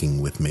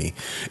sticking with me.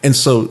 And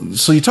so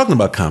you're talking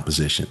about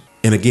composition.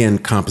 And again,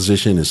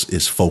 composition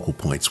is focal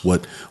points.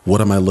 What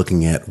am I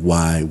looking at?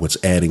 Why?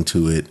 What's adding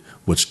to it?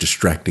 What's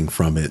distracting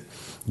from it?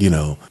 You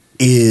know,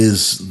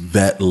 is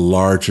that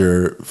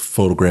larger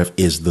photograph,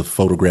 is the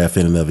photograph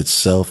in and of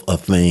itself a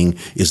thing?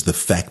 Is the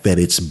fact that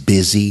it's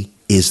busy,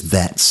 is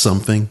that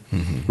something,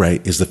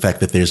 right? Is the fact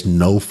that there's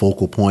no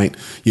focal point,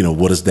 you know,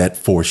 what does that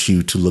force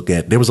you to look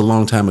at? There was a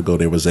long time ago,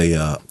 there was they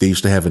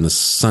used to have in the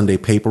Sunday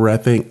paper, I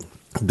think,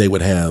 they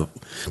would have,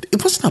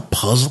 it wasn't a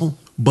puzzle,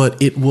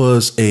 but it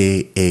was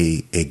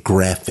a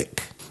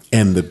graphic.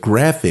 And the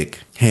graphic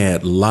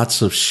had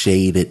lots of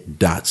shaded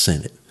dots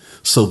in it.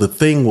 So the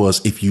thing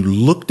was, if you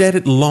looked at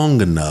it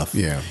long enough,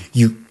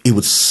 it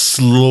would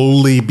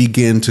slowly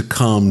begin to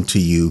come to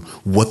you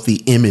what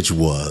the image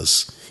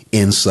was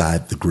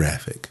inside the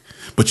graphic.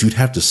 But you'd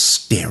have to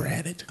stare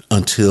at it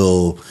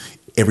until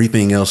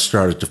everything else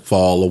started to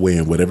fall away,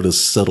 and whatever the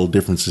subtle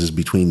differences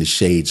between the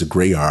shades of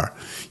gray are,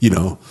 you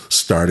know,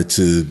 started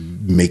to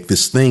make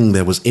this thing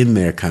that was in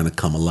there kind of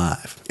come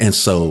alive. And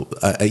so,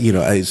 you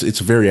know, it's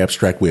a very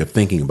abstract way of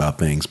thinking about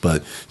things,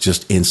 but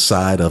just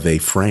inside of a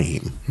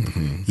frame,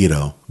 you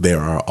know, there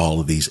are all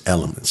of these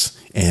elements.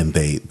 And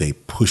they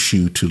push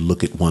you to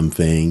look at one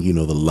thing. You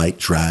know, the light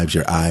drives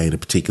your eye in a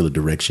particular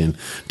direction.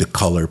 The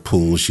color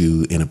pulls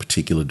you in a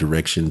particular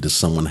direction. Does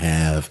someone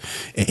have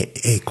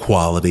a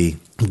quality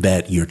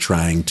that you're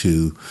trying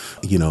to,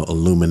 you know,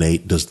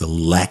 illuminate? Does the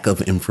lack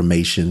of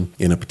information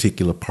in a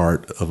particular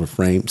part of a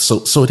frame?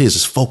 So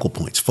it's focal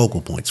points,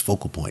 focal points,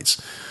 focal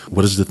points.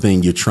 What is the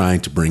thing you're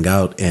trying to bring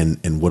out,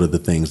 and what are the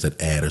things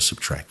that add or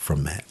subtract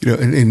from that? You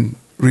know, in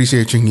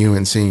researching you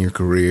and seeing your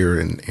career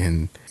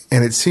and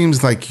it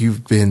seems like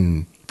you've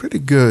been pretty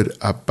good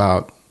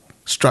about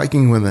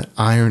striking when the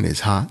iron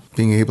is hot,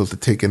 being able to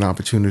take an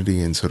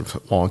opportunity and sort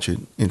of launch it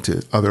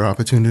into other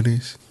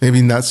opportunities.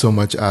 Maybe not so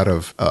much out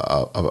of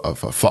a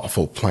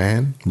thoughtful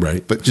plan,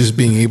 right? But just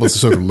being able to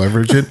sort of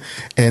leverage it.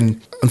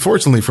 And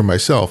unfortunately for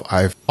myself,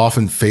 I've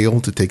often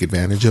failed to take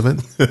advantage of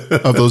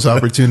those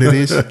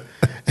opportunities.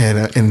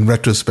 And in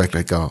retrospect,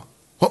 I go,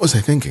 what was I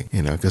thinking?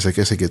 You know, because I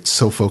guess I get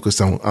so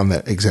focused on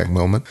that exact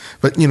moment.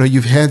 But, you know,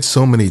 you've had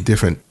so many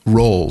different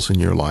roles in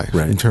your life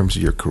in terms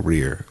of your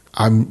career.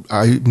 I'm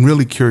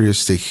really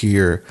curious to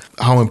hear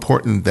how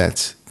important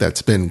that's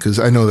been, because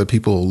I know that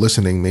people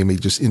listening may be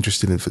just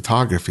interested in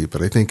photography,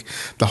 but I think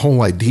the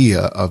whole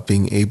idea of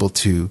being able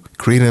to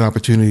create an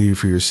opportunity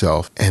for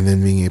yourself and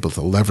then being able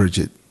to leverage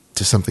it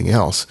to something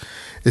else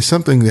is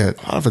something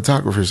that a lot of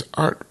photographers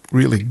aren't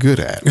really good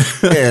at.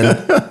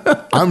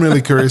 And I'm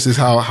really curious as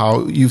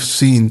how you've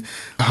seen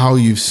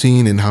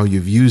and how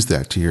you've used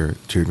that to your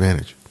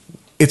advantage.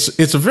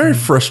 It's a very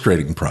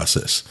frustrating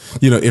process,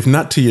 you know, if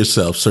not to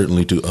yourself,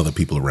 certainly to other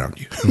people around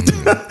you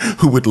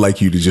who would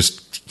like you to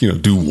just, you know,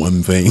 do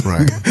one thing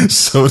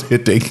so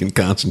that they can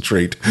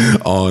concentrate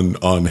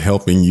on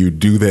helping you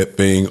do that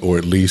thing, or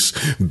at least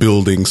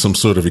building some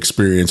sort of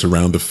experience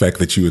around the fact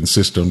that you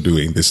insist on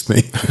doing this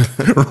thing.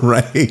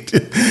 Right.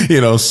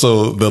 You know,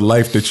 so the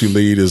life that you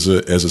lead as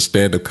a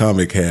stand-up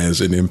comic has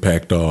an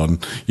impact on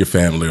your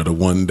family, or the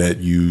one that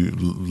you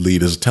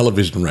lead as a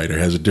television writer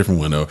has a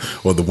different one,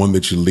 or the one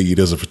that you lead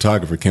as a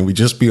photographer. Can we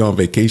just be on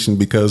vacation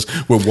because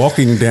we're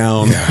walking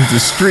down the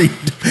street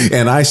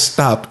and I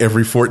stop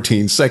every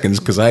 14 seconds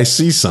because I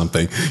see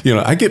something? You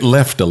know, I get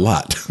left a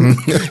lot,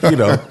 you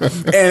know,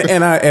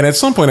 and at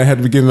some point I had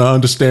to begin to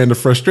understand the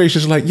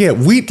frustrations. Like, yeah,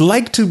 we'd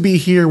like to be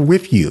here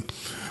with you,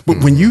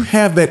 but when you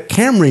have that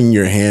camera in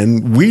your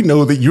hand, we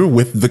know that you're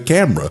with the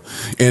camera,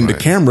 and the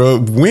camera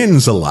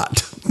wins a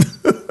lot.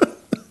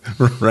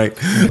 Right.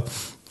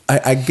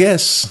 I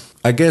guess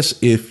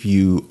if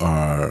you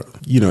are,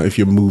 you know, if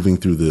you're moving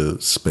through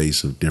the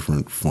space of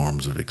different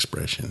forms of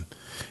expression,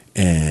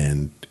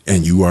 and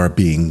you are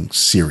being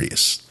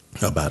serious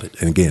about it,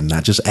 and again,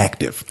 not just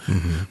active,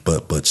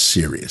 but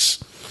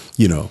serious,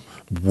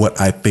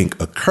 what I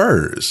think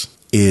occurs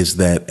is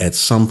that at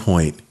some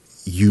point,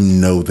 you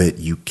know that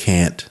you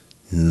can't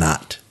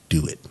not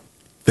do it.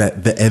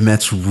 And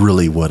that's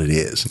really what it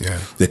is. Yeah.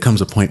 There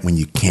comes a point when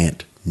you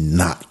can't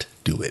not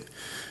do it.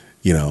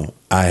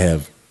 I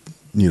have,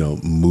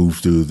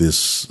 moved through this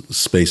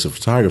space of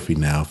photography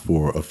now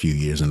for a few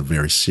years in a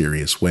very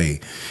serious way.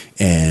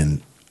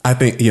 And I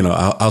think,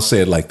 I'll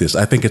say it like this.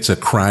 I think it's a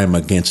crime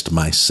against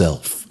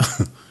myself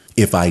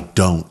if I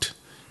don't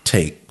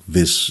take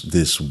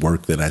this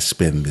work that I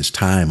spend this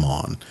time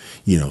on,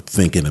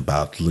 thinking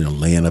about,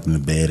 laying up in the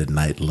bed at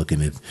night,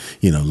 looking at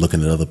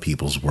other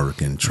people's work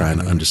and trying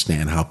to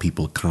understand how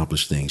people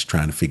accomplish things,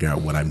 trying to figure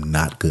out what I'm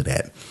not good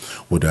at.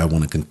 What do I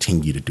want to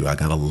continue to do? I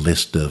got a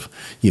list of,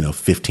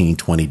 15,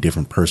 20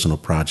 different personal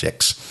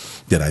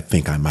projects that I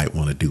think I might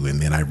want to do.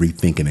 And then I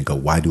rethink it and go,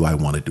 why do I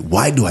want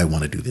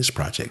to do this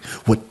project?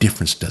 What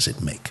difference does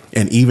it make?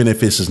 And even if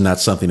this is not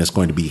something that's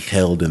going to be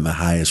held in the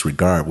highest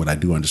regard, what I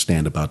do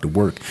understand about the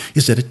work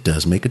is that it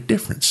does make a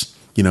difference.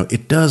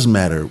 It does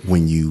matter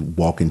when you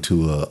walk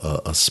into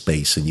a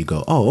space and you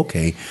go, oh,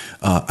 okay,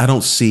 I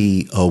don't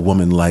see a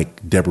woman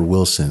like Deborah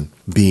Wilson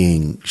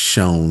being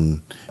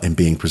shown and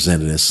being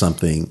presented as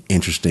something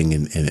interesting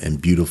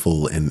and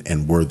beautiful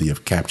and worthy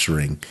of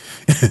capturing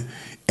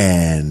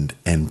and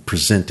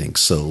presenting.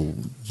 So,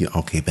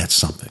 okay, that's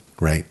something,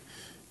 right?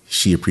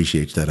 She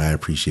appreciates that. I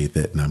appreciate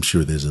that. And I'm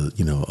sure there's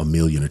a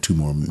million or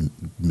 2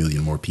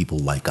 million more people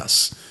like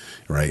us,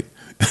 right?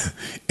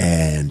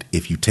 And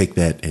if you take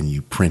that and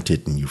you print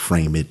it and you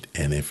frame it,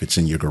 and if it's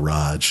in your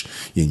garage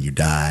and you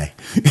die,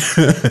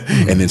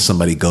 and then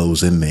somebody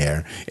goes in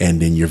there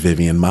and then you're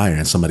Vivian Meyer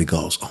and somebody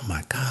goes, oh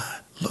my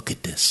God, look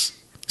at this.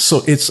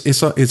 So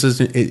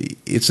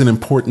it's an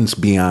importance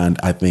beyond,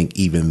 I think,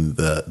 even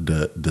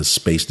the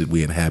space that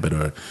we inhabit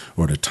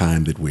or the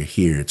time that we're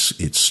here.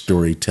 It's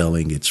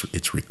storytelling,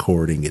 it's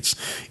recording,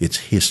 it's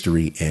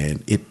history,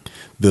 and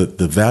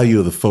the value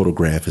of the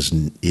photograph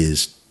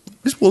is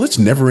it's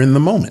never in the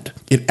moment.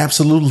 It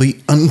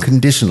absolutely,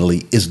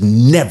 unconditionally is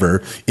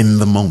never in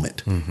the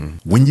moment. Mm-hmm.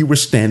 When you were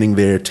standing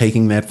there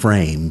taking that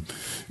frame,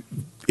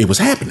 it was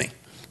happening.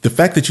 The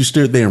fact that you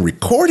stood there and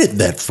recorded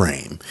that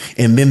frame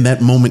and then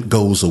that moment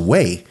goes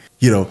away,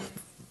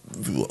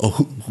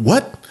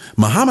 what?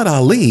 Muhammad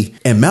Ali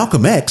and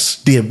Malcolm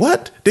X did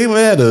what? They were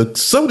at a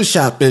soda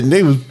shop and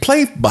they were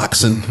play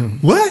boxing.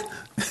 Mm-hmm. What?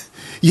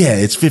 Yeah,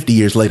 it's 50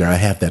 years later. I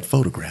have that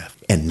photograph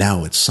and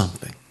now it's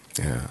something.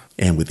 Yeah.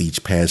 And with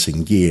each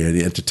passing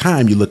year, at the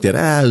time you looked at,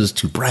 it was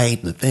too bright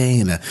and the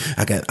thing.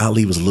 And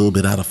Ali was a little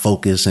bit out of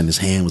focus and his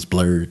hand was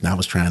blurred and I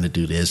was trying to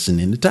do this. And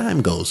then the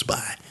time goes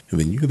by. And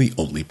then you're the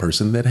only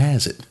person that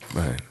has it.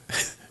 Right.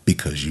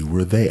 Because you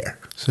were there.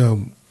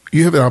 So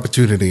you have an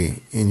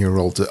opportunity in your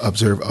role to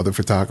observe other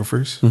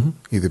photographers, mm-hmm.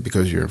 either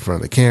because you're in front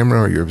of the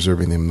camera or you're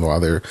observing them while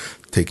they're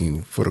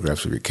taking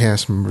photographs of your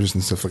cast members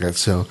and stuff like that.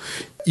 So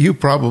you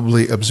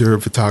probably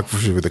observe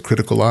photographers with a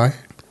critical eye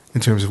in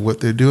terms of what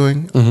they're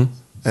doing, mm-hmm.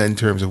 and in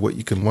terms of what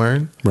you can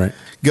learn. Right.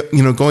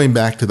 Going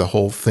back to the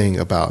whole thing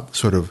about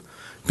sort of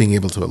being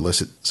able to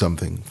elicit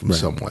something from right.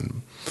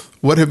 someone.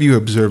 What have you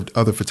observed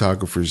other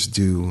photographers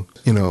do,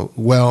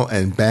 well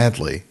and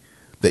badly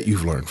that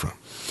you've learned from?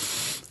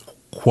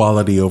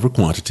 Quality over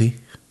quantity,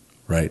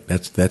 right?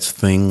 That's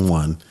thing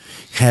one.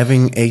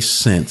 Having a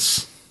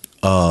sense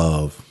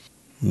of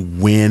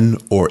when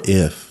or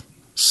if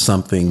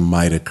something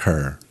might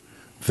occur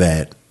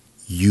that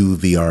you,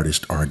 the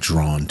artist, are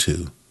drawn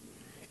to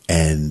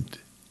and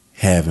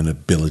have an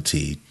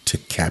ability to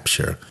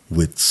capture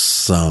with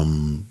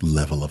some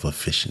level of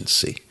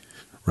efficiency,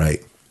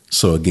 right?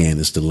 So again,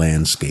 it's the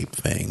landscape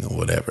thing or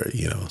whatever,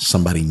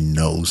 somebody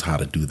knows how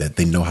to do that.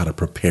 They know how to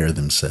prepare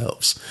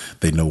themselves.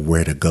 They know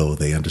where to go.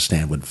 They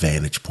understand what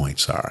vantage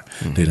points are.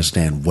 Mm-hmm. They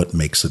understand what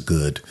makes a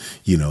good,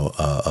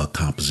 a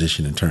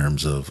composition in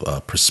terms of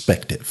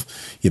perspective.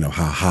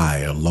 How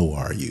high or low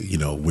are you?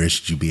 Where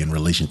should you be in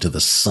relation to the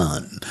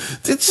sun?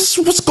 It's just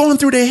what's going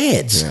through their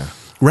heads, yeah.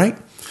 Right?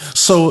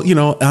 So,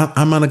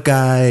 I'm on a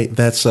guy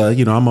that's,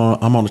 I'm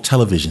on a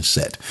television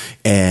set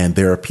and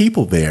there are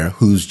people there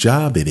whose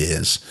job it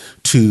is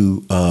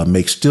to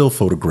make still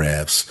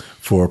photographs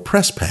for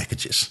press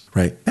packages,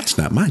 right? That's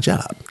not my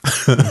job.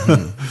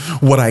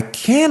 Mm-hmm. What I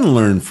can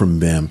learn from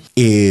them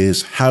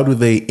is how do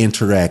they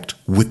interact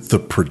with the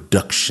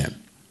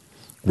production,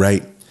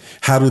 right?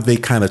 How do they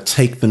kind of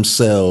take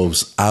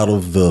themselves out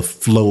of the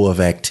flow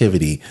of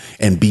activity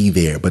and be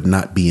there, but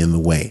not be in the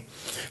way?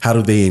 How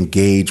do they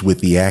engage with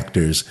the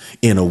actors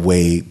in a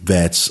way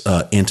that's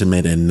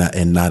intimate and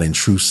not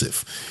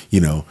intrusive?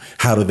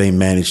 How do they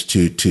manage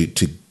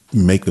to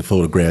make the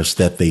photographs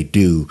that they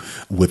do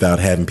without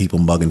having people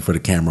mugging for the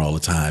camera all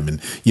the time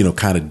and,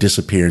 kind of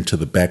disappear into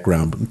the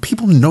background?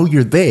 People know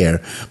you're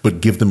there,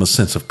 but give them a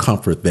sense of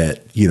comfort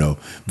that,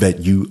 that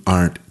you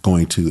aren't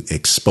going to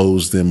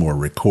expose them or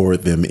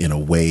record them in a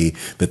way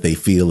that they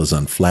feel is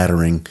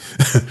unflattering,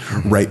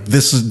 right?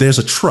 There's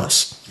a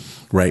trust.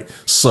 Right.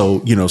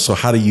 So, so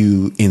how do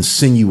you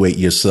insinuate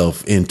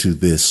yourself into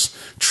this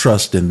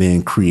trust and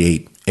then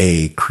create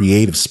a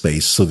creative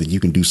space so that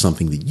you can do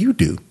something that you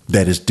do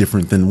that is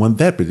different than one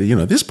that, but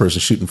this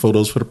person's shooting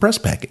photos for the press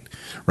packet,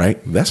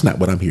 right? That's not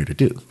what I'm here to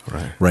do.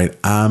 Right.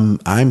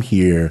 I'm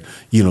here,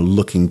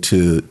 looking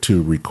to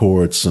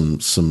record some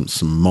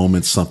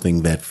moments,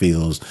 something that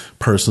feels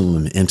personal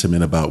and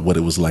intimate about what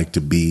it was like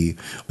to be,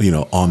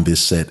 on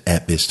this set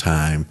at this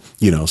time.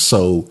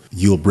 So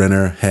Yul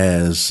Brynner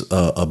has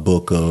a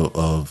book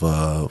of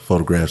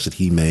photographs that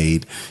he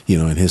made,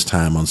 in his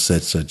time on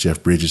sets.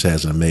 Jeff Bridges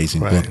has an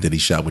amazing book that he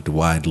shot with the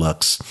wide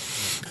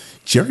lux.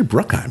 Jerry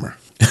Bruckheimer.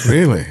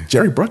 Really?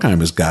 Jerry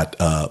Bruckheimer's got,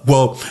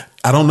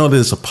 I don't know that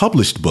it's a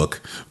published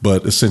book,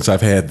 but since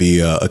I've had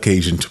the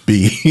occasion to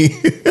be,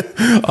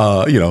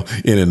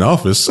 in an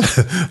office,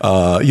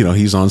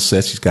 he's on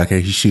sets.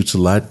 He shoots a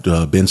lot.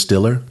 Ben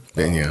Stiller.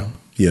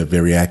 Yeah,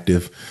 very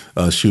active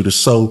shooter.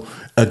 So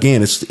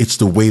again, it's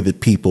the way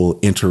that people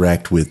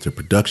interact with the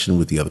production,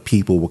 with the other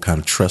people. What kind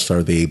of trust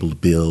are they able to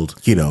build?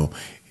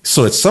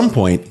 So at some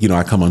point,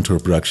 I come onto a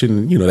production,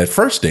 and, that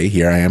first day,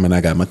 here I am, and I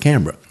got my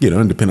camera,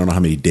 and depending on how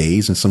many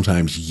days and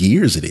sometimes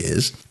years it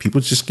is, people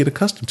just get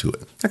accustomed to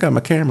it. I got my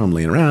camera, I'm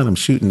laying around, I'm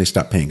shooting, they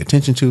stop paying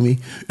attention to me.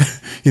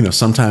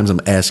 Sometimes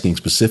I'm asking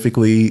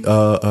specifically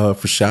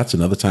for shots,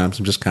 and other times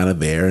I'm just kind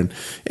of there. And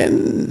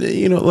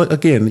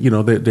again,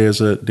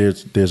 there's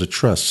a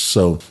trust.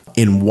 So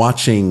in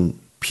watching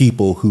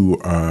people who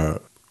are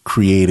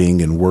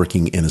creating and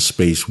working in a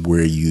space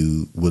where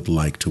you would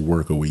like to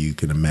work, or where you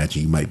can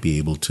imagine you might be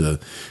able to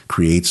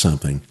create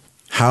something,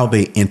 how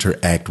they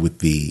interact with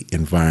the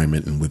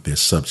environment and with their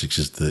subjects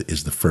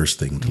is the first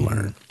thing to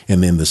learn.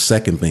 And then the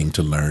second thing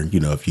to learn,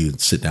 if you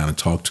sit down and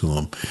talk to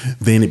them,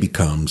 then it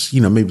becomes,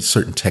 maybe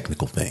certain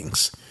technical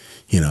things,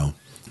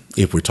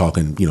 if we're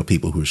talking,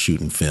 people who are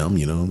shooting film,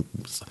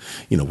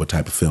 what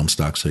type of film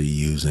stocks are you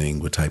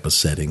using? What type of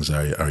settings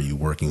are you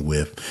working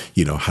with?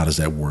 How does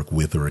that work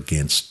with or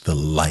against the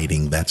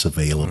lighting that's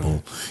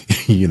available?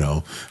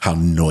 How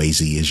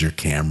noisy is your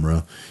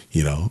camera?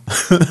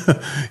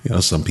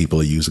 Some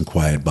people are using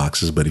quiet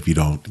boxes, but if you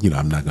don't,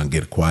 I'm not going to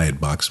get a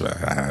quiet box.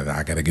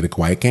 I got to get a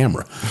quiet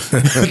camera.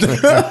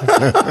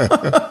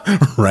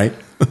 Right.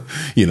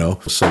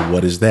 So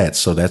what is that?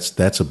 So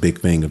that's a big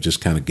thing of just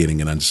kind of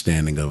getting an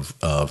understanding of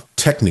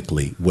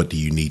technically what do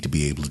you need to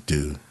be able to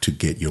do to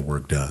get your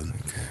work done.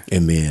 Okay.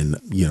 And then,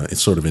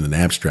 it's sort of in an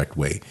abstract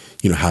way,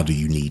 how do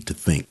you need to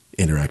think,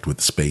 interact with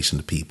the space and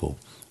the people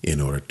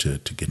in order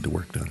to get the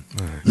work done.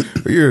 All right.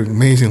 But you're an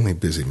amazingly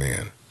busy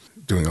man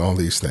doing all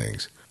these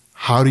things.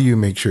 How do you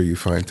make sure you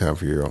find time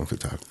for your own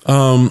photography?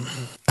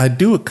 I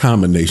do a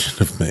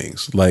combination of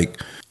things.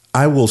 Like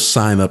I will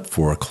sign up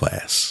for a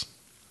class.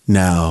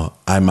 Now,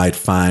 I might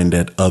find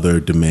that other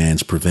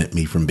demands prevent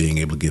me from being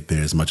able to get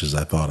there as much as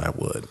I thought I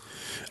would.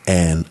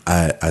 And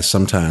I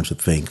sometimes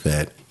would think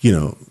that,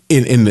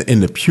 in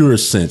the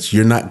purest sense,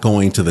 you're not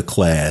going to the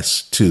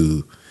class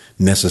to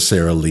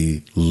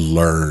necessarily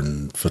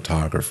learn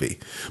photography,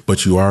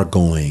 but you are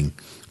going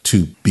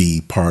to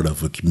be part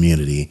of a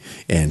community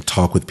and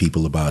talk with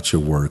people about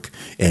your work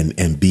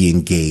and be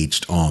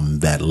engaged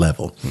on that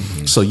level.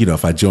 Mm-hmm. So,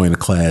 if I join a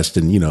class,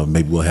 then,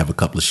 maybe we'll have a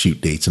couple of shoot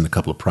dates and a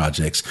couple of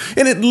projects.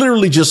 And it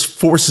literally just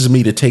forces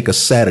me to take a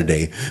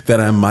Saturday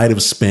that I might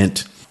have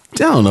spent, I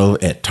don't know,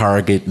 at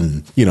Target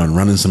and, and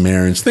running some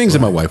errands, things that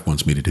my wife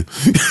wants me to do.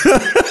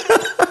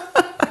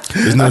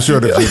 There's no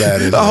shortage of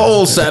that. The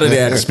whole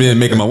Saturday I can spend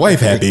making my wife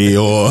happy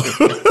or...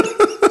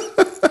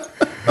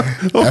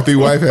 Happy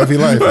wife, happy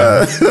life.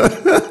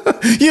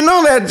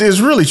 That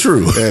is really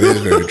true. That is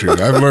very true.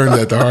 I've learned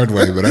that the hard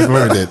way, but I've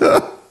learned it.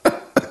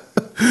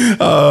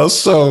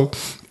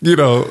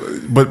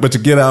 But to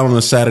get out on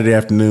a Saturday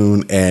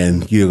afternoon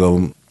and, we're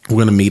going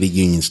to meet at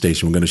Union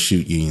Station. We're going to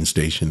shoot Union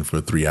Station for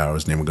 3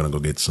 hours. And then we're going to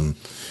go get some,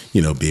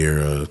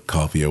 beer or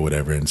coffee or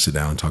whatever and sit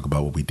down and talk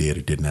about what we did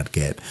or did not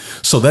get.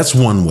 So that's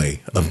one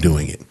way of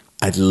doing it.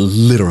 I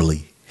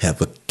literally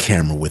have a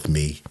camera with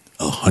me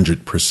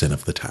 100%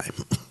 of the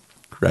time.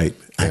 Right.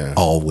 Yeah. I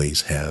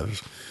always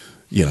have,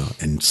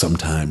 and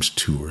sometimes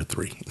 2 or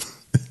 3.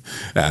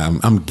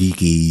 I'm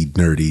geeky,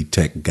 nerdy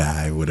tech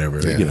guy,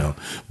 whatever,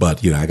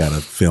 but, I got a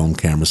film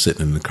camera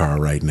sitting in the car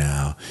right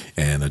now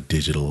and a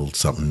digital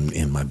something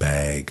in my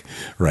bag.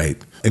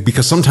 Right.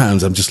 Because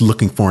sometimes I'm just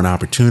looking for an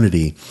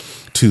opportunity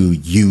to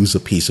use a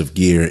piece of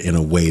gear in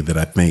a way that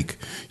I think,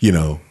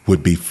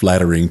 would be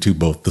flattering to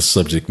both the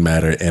subject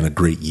matter and a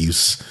great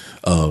use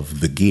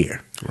of the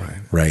gear.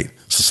 Right.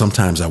 So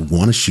sometimes I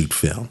want to shoot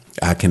film.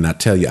 I cannot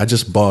tell you. I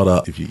just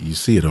bought if you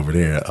see it over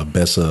there, a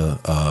Bessa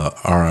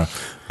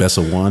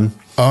Bessa 1.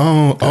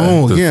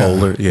 The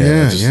folder.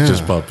 Yeah.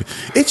 Just bought.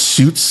 It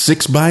shoots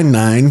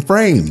 6x9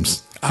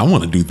 frames. I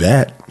want to do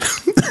that.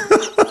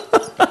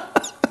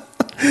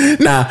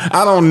 Now,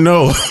 I don't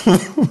know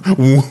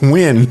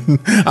when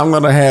I'm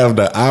going to have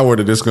the hour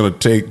that it's going to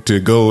take to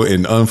go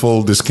and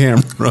unfold this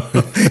camera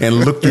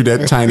and look through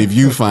that tiny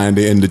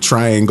viewfinder and the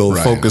triangle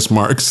focus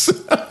marks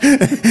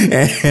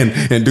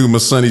and do my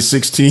Sunny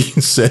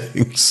 16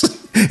 settings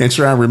and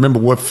try and remember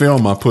what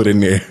film I put in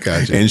there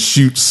and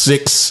shoot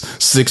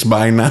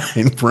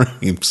 6x9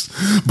 frames.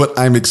 But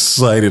I'm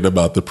excited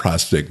about the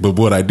prospect. But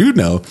what I do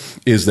know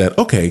is that,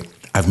 okay,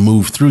 I've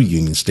moved through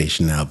Union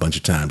Station now a bunch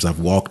of times. I've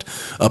walked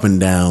up and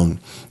down,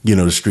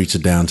 the streets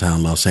of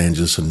downtown Los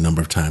Angeles a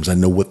number of times. I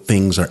know what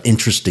things are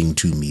interesting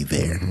to me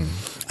there.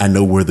 I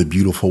know where the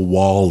beautiful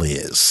wall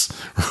is,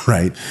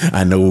 right?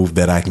 I know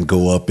that I can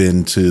go up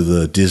into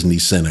the Disney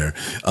Center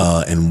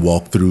and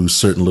walk through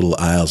certain little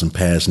aisles and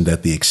paths, and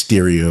that the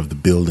exterior of the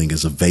building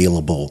is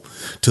available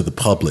to the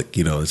public.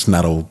 It's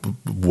not a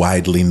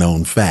widely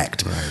known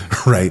fact,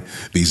 right?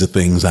 These are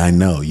things I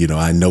know.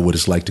 I know what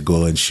it's like to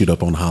go and shoot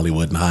up on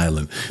Hollywood and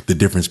Highland, the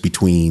difference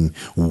between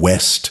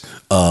west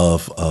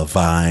of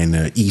Vine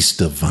or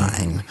east of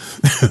Vine.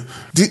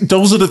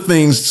 Those are the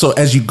things. So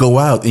as you go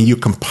out and you're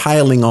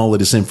compiling all of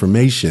this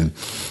information,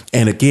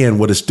 and again,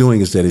 what it's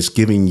doing is that it's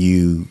giving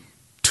you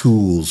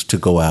tools to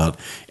go out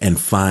and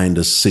find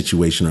a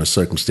situation or a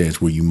circumstance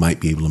where you might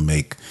be able to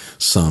make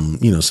some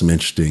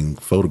interesting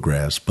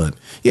photographs. But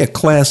yeah,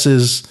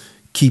 classes,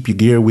 keep your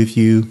gear with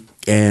you.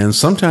 And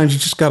sometimes you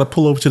just got to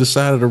pull over to the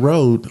side of the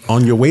road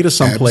on your way to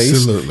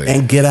someplace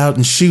and get out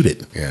and shoot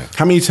it. Yeah.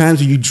 How many times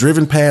have you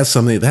driven past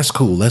something? That's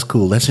cool. That's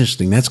cool. That's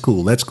interesting. That's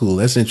cool. That's cool.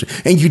 That's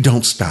interesting. And you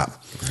don't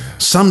stop. Yeah.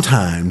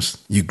 Sometimes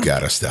you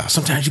got to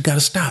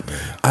stop.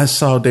 Yeah. I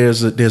saw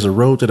there's a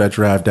road that I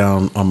drive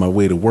down on my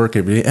way to work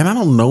every day. And I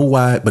don't know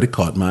why, but it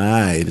caught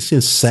my eye. It's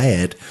just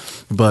sad.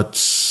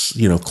 But,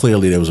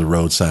 clearly there was a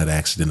roadside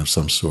accident of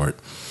some sort.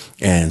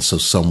 And so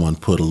someone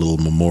put a little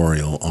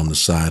memorial on the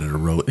side of the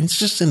road. And it's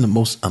just in the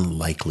most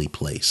unlikely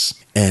place.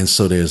 And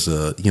so there's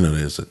a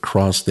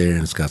cross there,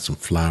 and it's got some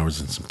flowers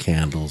and some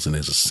candles, and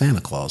there's a Santa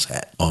Claus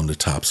hat on the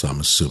top. So I'm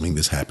assuming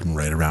this happened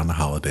right around the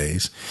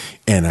holidays.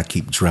 And I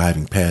keep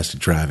driving past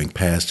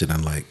it.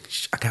 I'm like,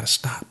 I got to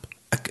stop.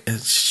 I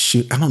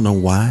don't know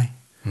why.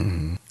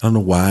 Mm-hmm. I don't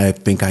know why I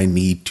think I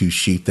need to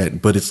shoot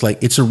that, but it's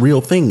like, it's a real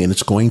thing and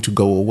it's going to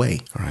go away.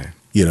 Right.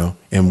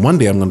 And one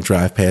day I'm going to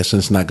drive past and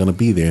it's not going to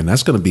be there. And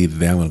that's going to be the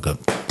day I'm going to go,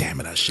 damn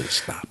it, I should have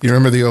stopped. You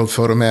remember the old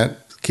Photomat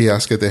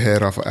kiosk at the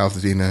head off of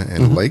Altadena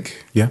and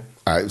Lake? Yeah.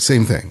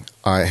 Same thing.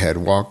 I had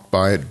walked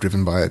by it,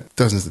 driven by it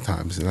dozens of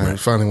times. And I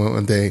finally went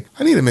one day,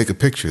 I need to make a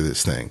picture of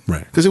this thing.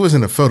 Right. Because it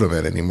wasn't a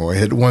Photomat anymore. It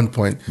had at one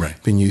point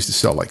been used to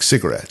sell like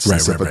cigarettes.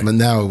 Right. But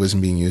now it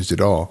wasn't being used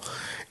at all.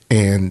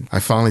 And I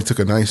finally took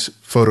a nice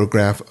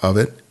photograph of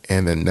it.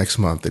 And then next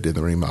month they did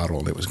the remodel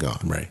and it was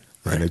gone. Right.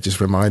 And it just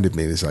reminded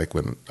me, it's like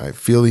when I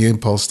feel the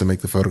impulse to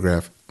make the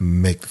photograph.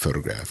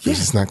 Because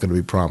it's not going to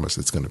be promised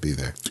it's going to be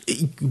there.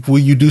 Will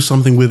you do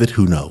something with it?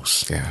 Who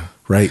knows? Yeah.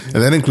 Right.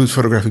 And that includes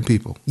photographing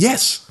people.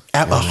 Yes.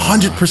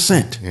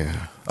 100%.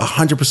 Yeah.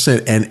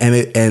 100%.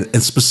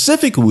 And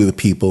specifically with the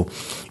people,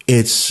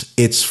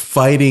 it's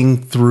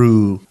fighting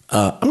through,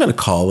 I'm going to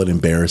call it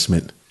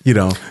embarrassment.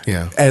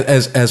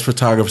 As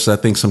photographers, I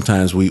think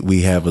sometimes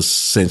we have a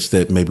sense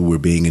that maybe we're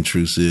being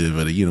intrusive,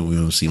 or we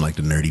don't seem like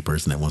the nerdy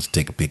person that wants to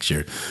take a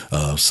picture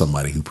of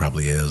somebody who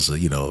probably has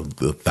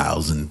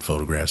 1,000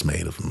 photographs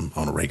made of them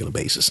on a regular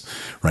basis,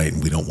 right?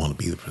 And we don't want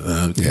to be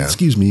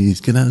excuse me,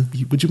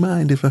 would you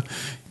mind if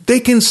they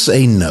can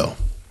say no,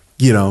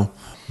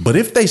 but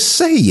if they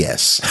say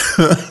yes,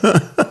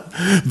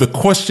 the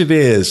question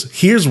is,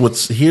 here's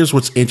what's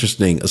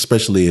interesting,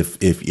 especially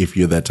if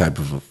you're that type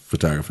of a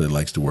photographer that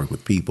likes to work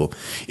with people.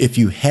 If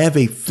you have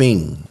a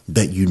thing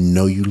that you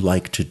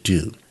like to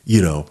do,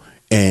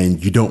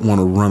 and you don't want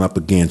to run up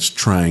against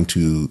trying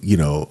to,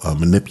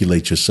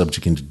 manipulate your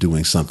subject into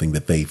doing something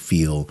that they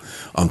feel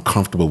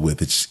uncomfortable with.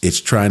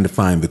 It's trying to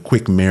find the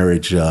quick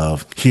marriage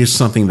of, here's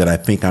something that I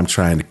think I'm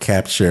trying to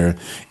capture,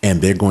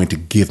 and they're going to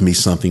give me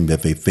something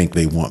that they think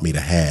they want me to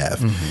have.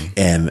 Mm-hmm.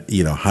 And,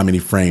 how many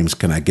frames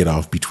can I get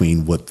off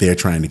between what they're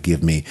trying to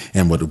give me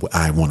and what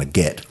I want to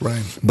get?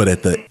 Right. But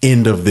at the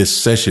end of this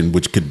session,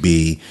 which could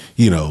be,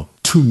 2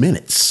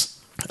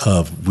 minutes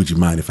of, would you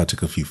mind if I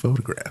took a few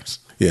photographs?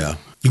 Yeah.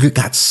 You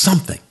got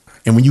something.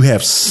 And when you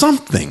have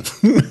something,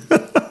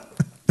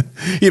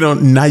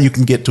 now you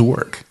can get to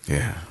work.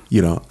 Yeah.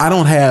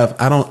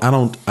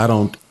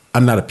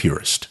 I'm not a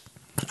purist.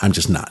 I'm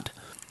just not.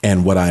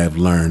 And what I have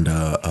learned,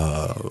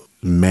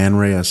 Man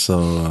Ray, I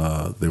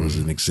saw, there was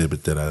an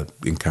exhibit that I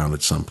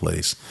encountered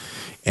someplace,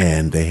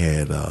 and they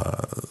had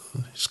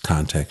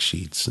contact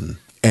sheets.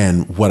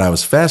 And what I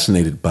was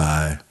fascinated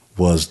by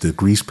was the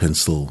grease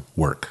pencil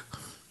work.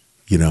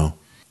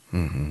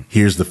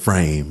 Here's the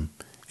frame.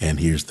 And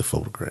here's the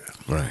photograph.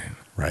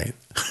 Right.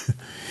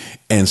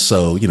 And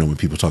so, when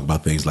people talk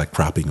about things like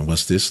cropping and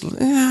what's this,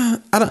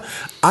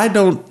 I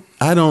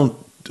don't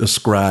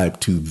ascribe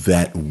to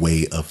that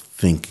way of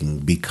thinking,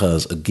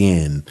 because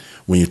again,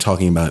 when you're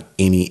talking about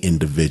any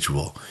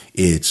individual,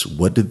 it's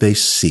what did they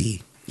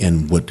see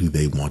and what do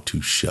they want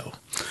to show?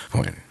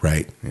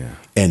 Right. Yeah.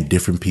 And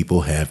different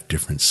people have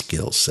different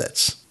skill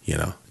sets.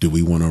 Do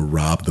we want to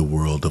rob the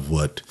world of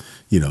what,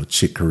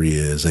 Chick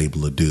Corea is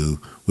able to do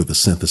with a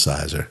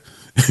synthesizer?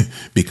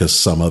 Because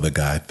some other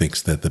guy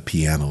thinks that the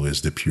piano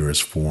is the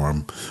purest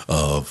form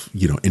of,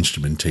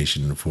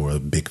 instrumentation for a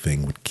big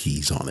thing with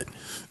keys on it.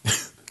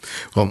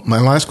 Well, my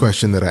last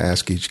question that I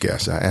ask each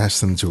guest, I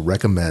ask them to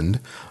recommend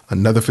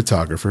another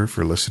photographer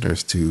for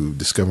listeners to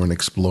discover and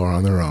explore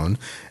on their own.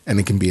 And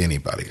it can be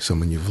anybody,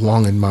 someone you've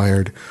long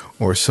admired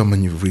or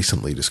someone you've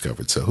recently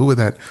discovered. So who would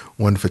that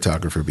one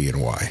photographer be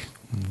and why?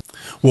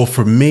 Well,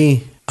 for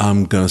me,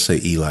 I'm going to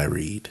say Eli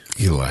Reed.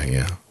 Eli,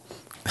 yeah.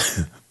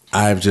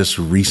 I've just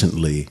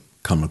recently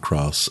come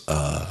across,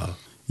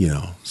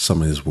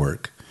 some of his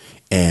work.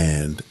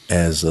 And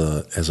as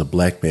a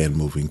black man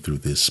moving through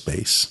this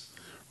space,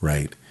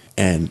 right?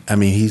 And I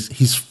mean,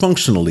 he's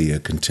functionally a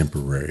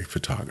contemporary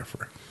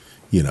photographer.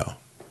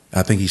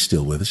 I think he's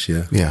still with us.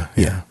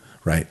 Yeah.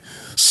 Right.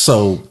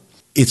 So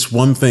it's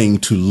one thing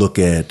to look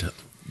at,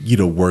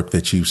 work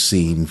that you've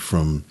seen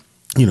from,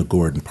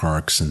 Gordon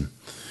Parks and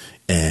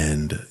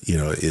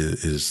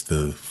is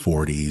the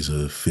 40s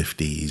or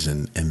 50s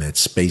and that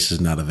space is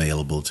not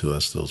available to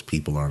us. Those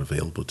people aren't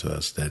available to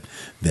us.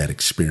 That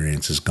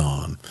experience is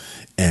gone.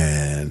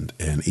 And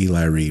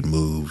Eli Reed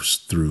moves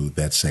through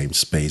that same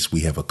space.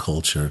 We have a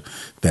culture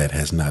that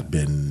has not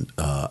been,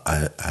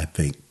 I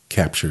think,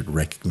 captured,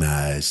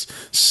 recognized,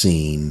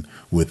 seen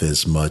with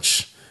as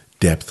much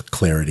depth,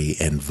 clarity,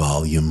 and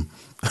volume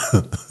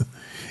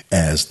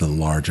as the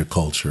larger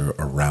culture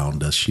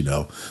around us,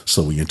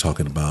 So when you're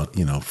talking about,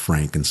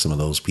 Frank and some of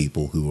those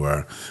people who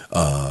are,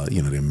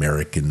 the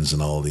Americans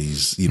and all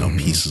these,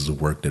 pieces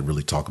of work that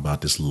really talk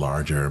about this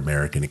larger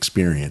American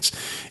experience.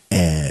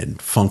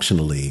 And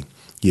functionally,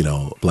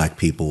 Black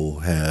people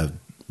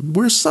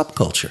we're a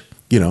subculture,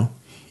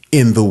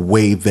 in the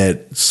way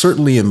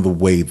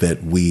that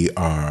we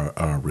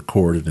are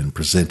recorded and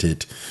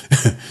presented,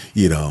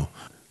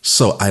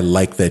 So I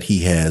like that he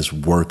has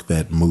work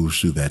that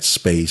moves through that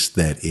space,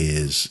 that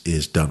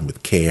is done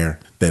with care,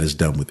 that is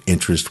done with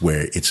interest,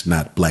 where it's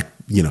not black.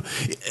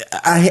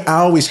 I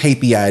always hate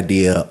the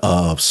idea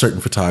of certain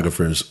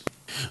photographers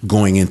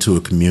going into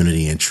a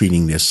community and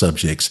treating their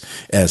subjects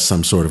as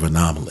some sort of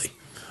anomaly.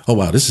 Oh,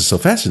 wow, this is so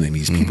fascinating.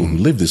 These people who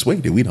live this way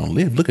that we don't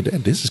live. Look at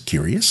that. This is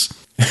curious.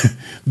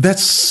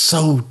 That's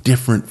so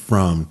different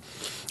from,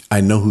 I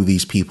know who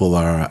these people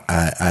are.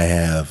 I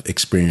have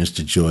experienced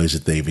the joys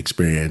that they've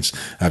experienced.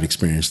 I've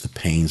experienced the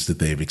pains that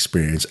they've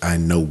experienced. I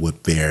know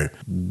what their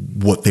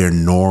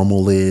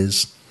normal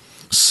is.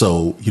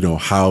 So,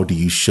 how do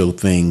you show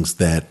things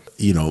that,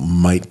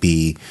 might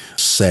be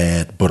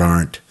sad, but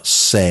aren't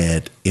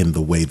sad in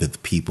the way that the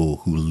people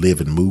who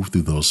live and move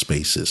through those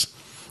spaces,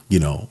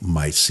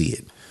 might see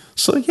it.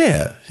 So,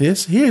 yeah,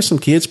 here's some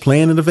kids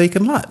playing in a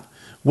vacant lot.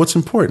 What's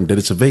important? That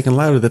it's a vacant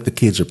lot or that the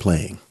kids are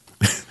playing?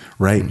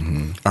 Right?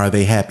 Mm-hmm. Are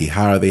they happy?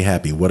 How are they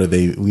happy? What are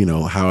they,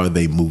 how are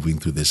they moving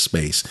through this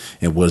space?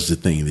 And what's the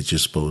thing that you're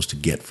supposed to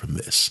get from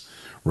this?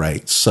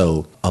 Right.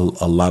 So a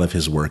lot of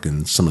his work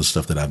and some of the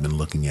stuff that I've been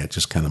looking at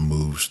just kind of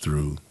moves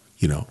through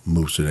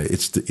that.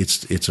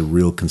 It's a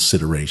real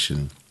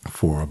consideration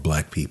for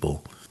Black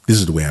people. This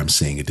is the way I'm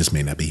seeing it. This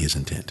may not be his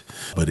intent,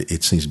 but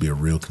it seems to be a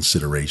real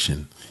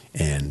consideration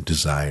and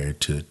desire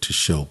to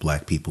show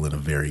Black people in a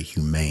very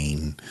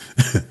humane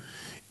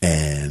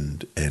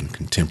and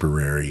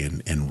contemporary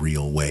and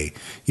real way.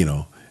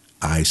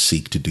 I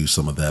seek to do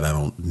some of that. I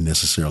don't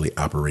necessarily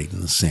operate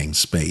in the same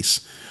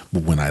space,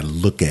 but when I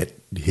look at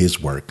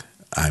his work,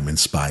 I'm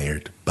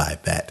inspired by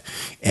that.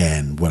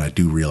 And what I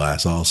do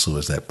realize also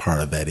is that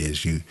part of that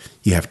is you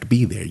have to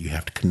be there. You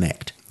have to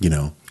connect.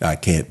 I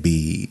can't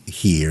be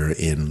here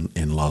in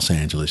Los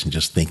Angeles and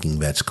just thinking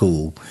that's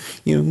cool.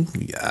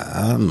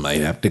 I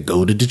might have to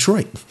go to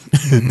Detroit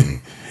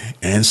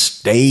and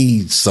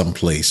stay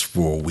someplace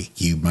for a week.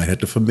 You might have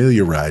to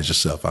familiarize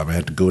yourself. I might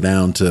have to go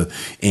down to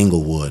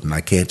Inglewood, and I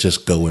can't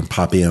just go and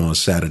pop in on a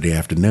Saturday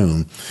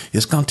afternoon.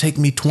 It's going to take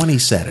me 20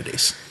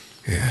 Saturdays.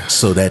 Yeah.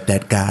 So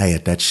that guy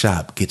at that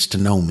shop gets to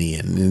know me,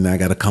 and then I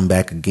got to come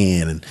back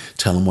again and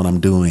tell him what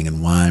I'm doing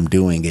and why I'm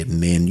doing it.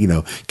 And then,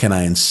 can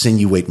I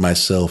insinuate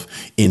myself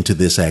into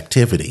this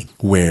activity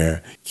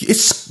where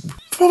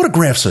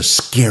photographs are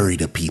scary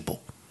to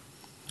people,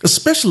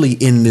 especially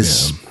in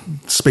this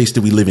space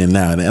that we live in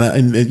now. And I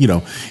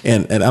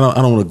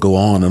don't want to go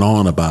on and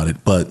on about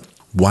it, but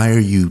why are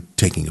you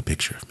taking a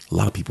picture? A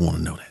lot of people want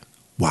to know that.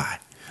 Why?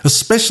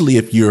 Especially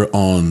if you're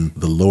on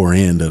the lower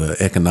end of the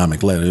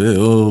economic ladder.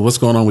 Oh, what's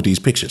going on with these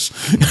pictures?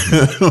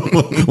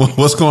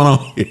 What's going on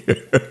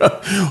here?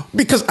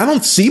 Because I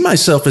don't see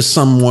myself as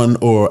someone,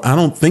 or I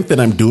don't think that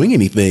I'm doing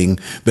anything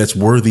that's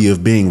worthy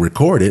of being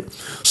recorded.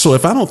 So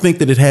if I don't think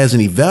that it has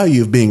any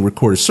value of being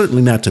recorded,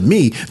 certainly not to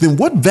me, then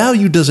what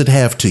value does it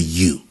have to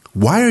you?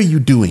 Why are you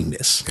doing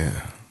this?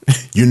 Yeah.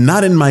 You're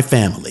not in my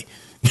family.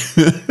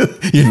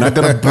 You're not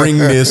going to bring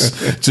this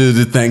to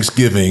the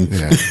Thanksgiving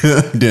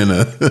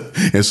dinner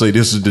and say,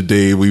 this is the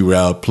day we were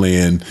out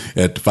playing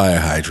at the fire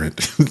hydrant.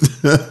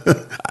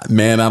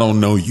 Man, I don't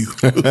know you.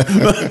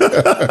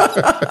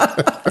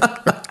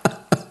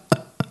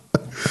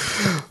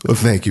 Well,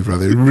 thank you,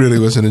 brother. It really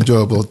was an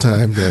enjoyable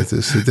time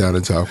to sit down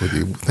and talk with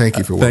you. Thank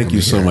you for welcoming me. Thank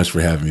you so much for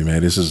having me,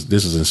 man. This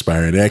is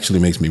inspiring. It actually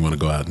makes me want to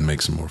go out and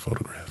make some more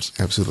photographs.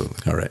 Absolutely.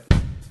 All right.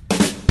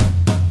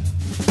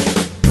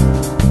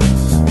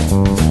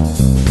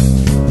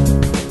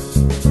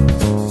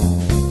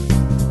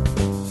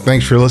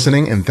 Thanks for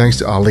listening, and thanks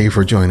to Ali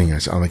for joining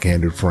us on The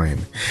Candid Frame.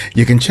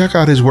 You can check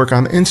out his work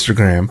on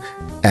Instagram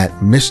at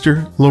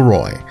Mr.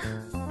 Leroi.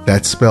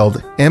 That's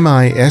spelled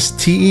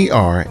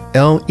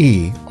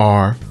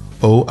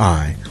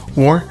MisterLeroi,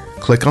 or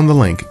click on the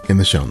link in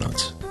the show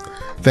notes.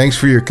 Thanks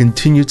for your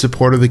continued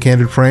support of The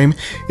Candid Frame.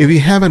 If you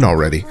haven't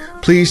already,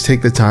 please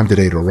take the time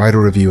today to write a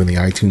review in the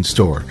iTunes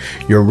Store.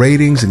 Your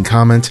ratings and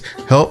comments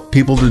help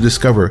people to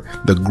discover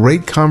the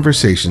great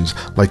conversations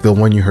like the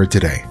one you heard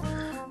today.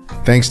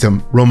 Thanks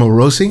to Roma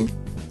Rossi,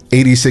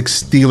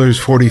 86 Steelers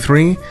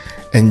 43,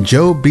 and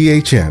Joe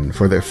BHN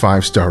for their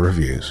 5-star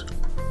reviews.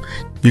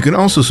 You can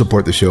also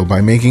support the show by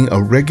making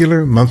a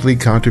regular monthly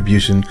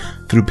contribution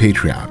through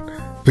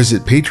Patreon.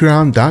 Visit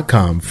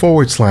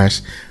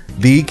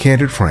patreon.com/The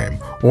Candid Frame,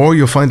 or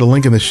you'll find a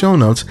link in the show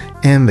notes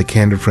and the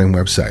Candid Frame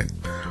website.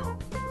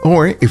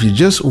 Or if you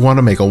just want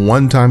to make a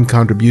one-time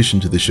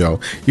contribution to the show,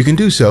 you can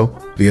do so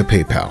via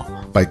PayPal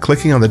by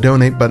clicking on the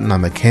donate button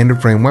on the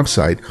Candid Frame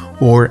website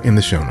or in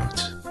the show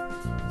notes.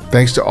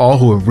 Thanks to all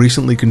who have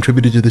recently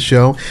contributed to the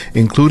show,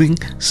 including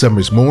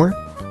Summers Moore,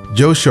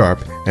 Joe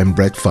Sharp, and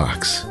Brett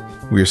Fox.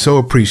 We are so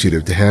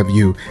appreciative to have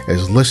you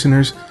as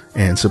listeners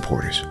and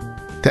supporters.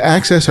 To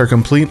access our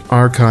complete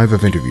archive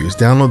of interviews,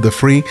 download the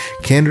free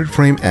Candid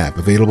Frame app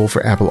available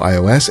for Apple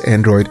iOS,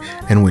 Android,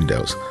 and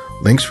Windows.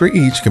 Links for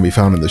each can be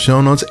found in the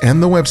show notes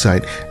and the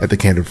website at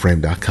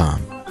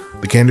thecandidframe.com.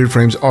 The Candid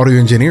Frame's audio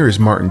engineer is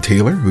Martin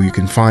Taylor, who you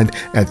can find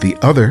at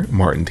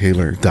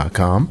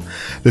theothermartintaylor.com.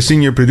 The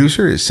senior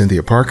producer is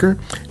Cynthia Parker,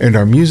 and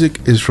our music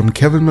is from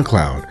Kevin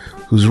MacLeod,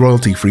 whose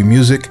royalty-free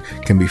music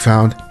can be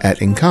found at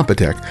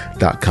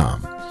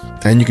incompetech.com.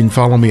 And you can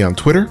follow me on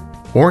Twitter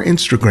or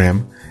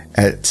Instagram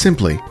at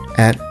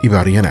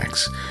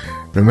 @IbarianX.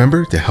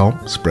 Remember to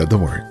help spread the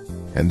word.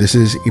 And this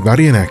is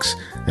Ibarian X,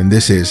 and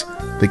this is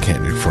The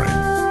Candid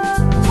Frame.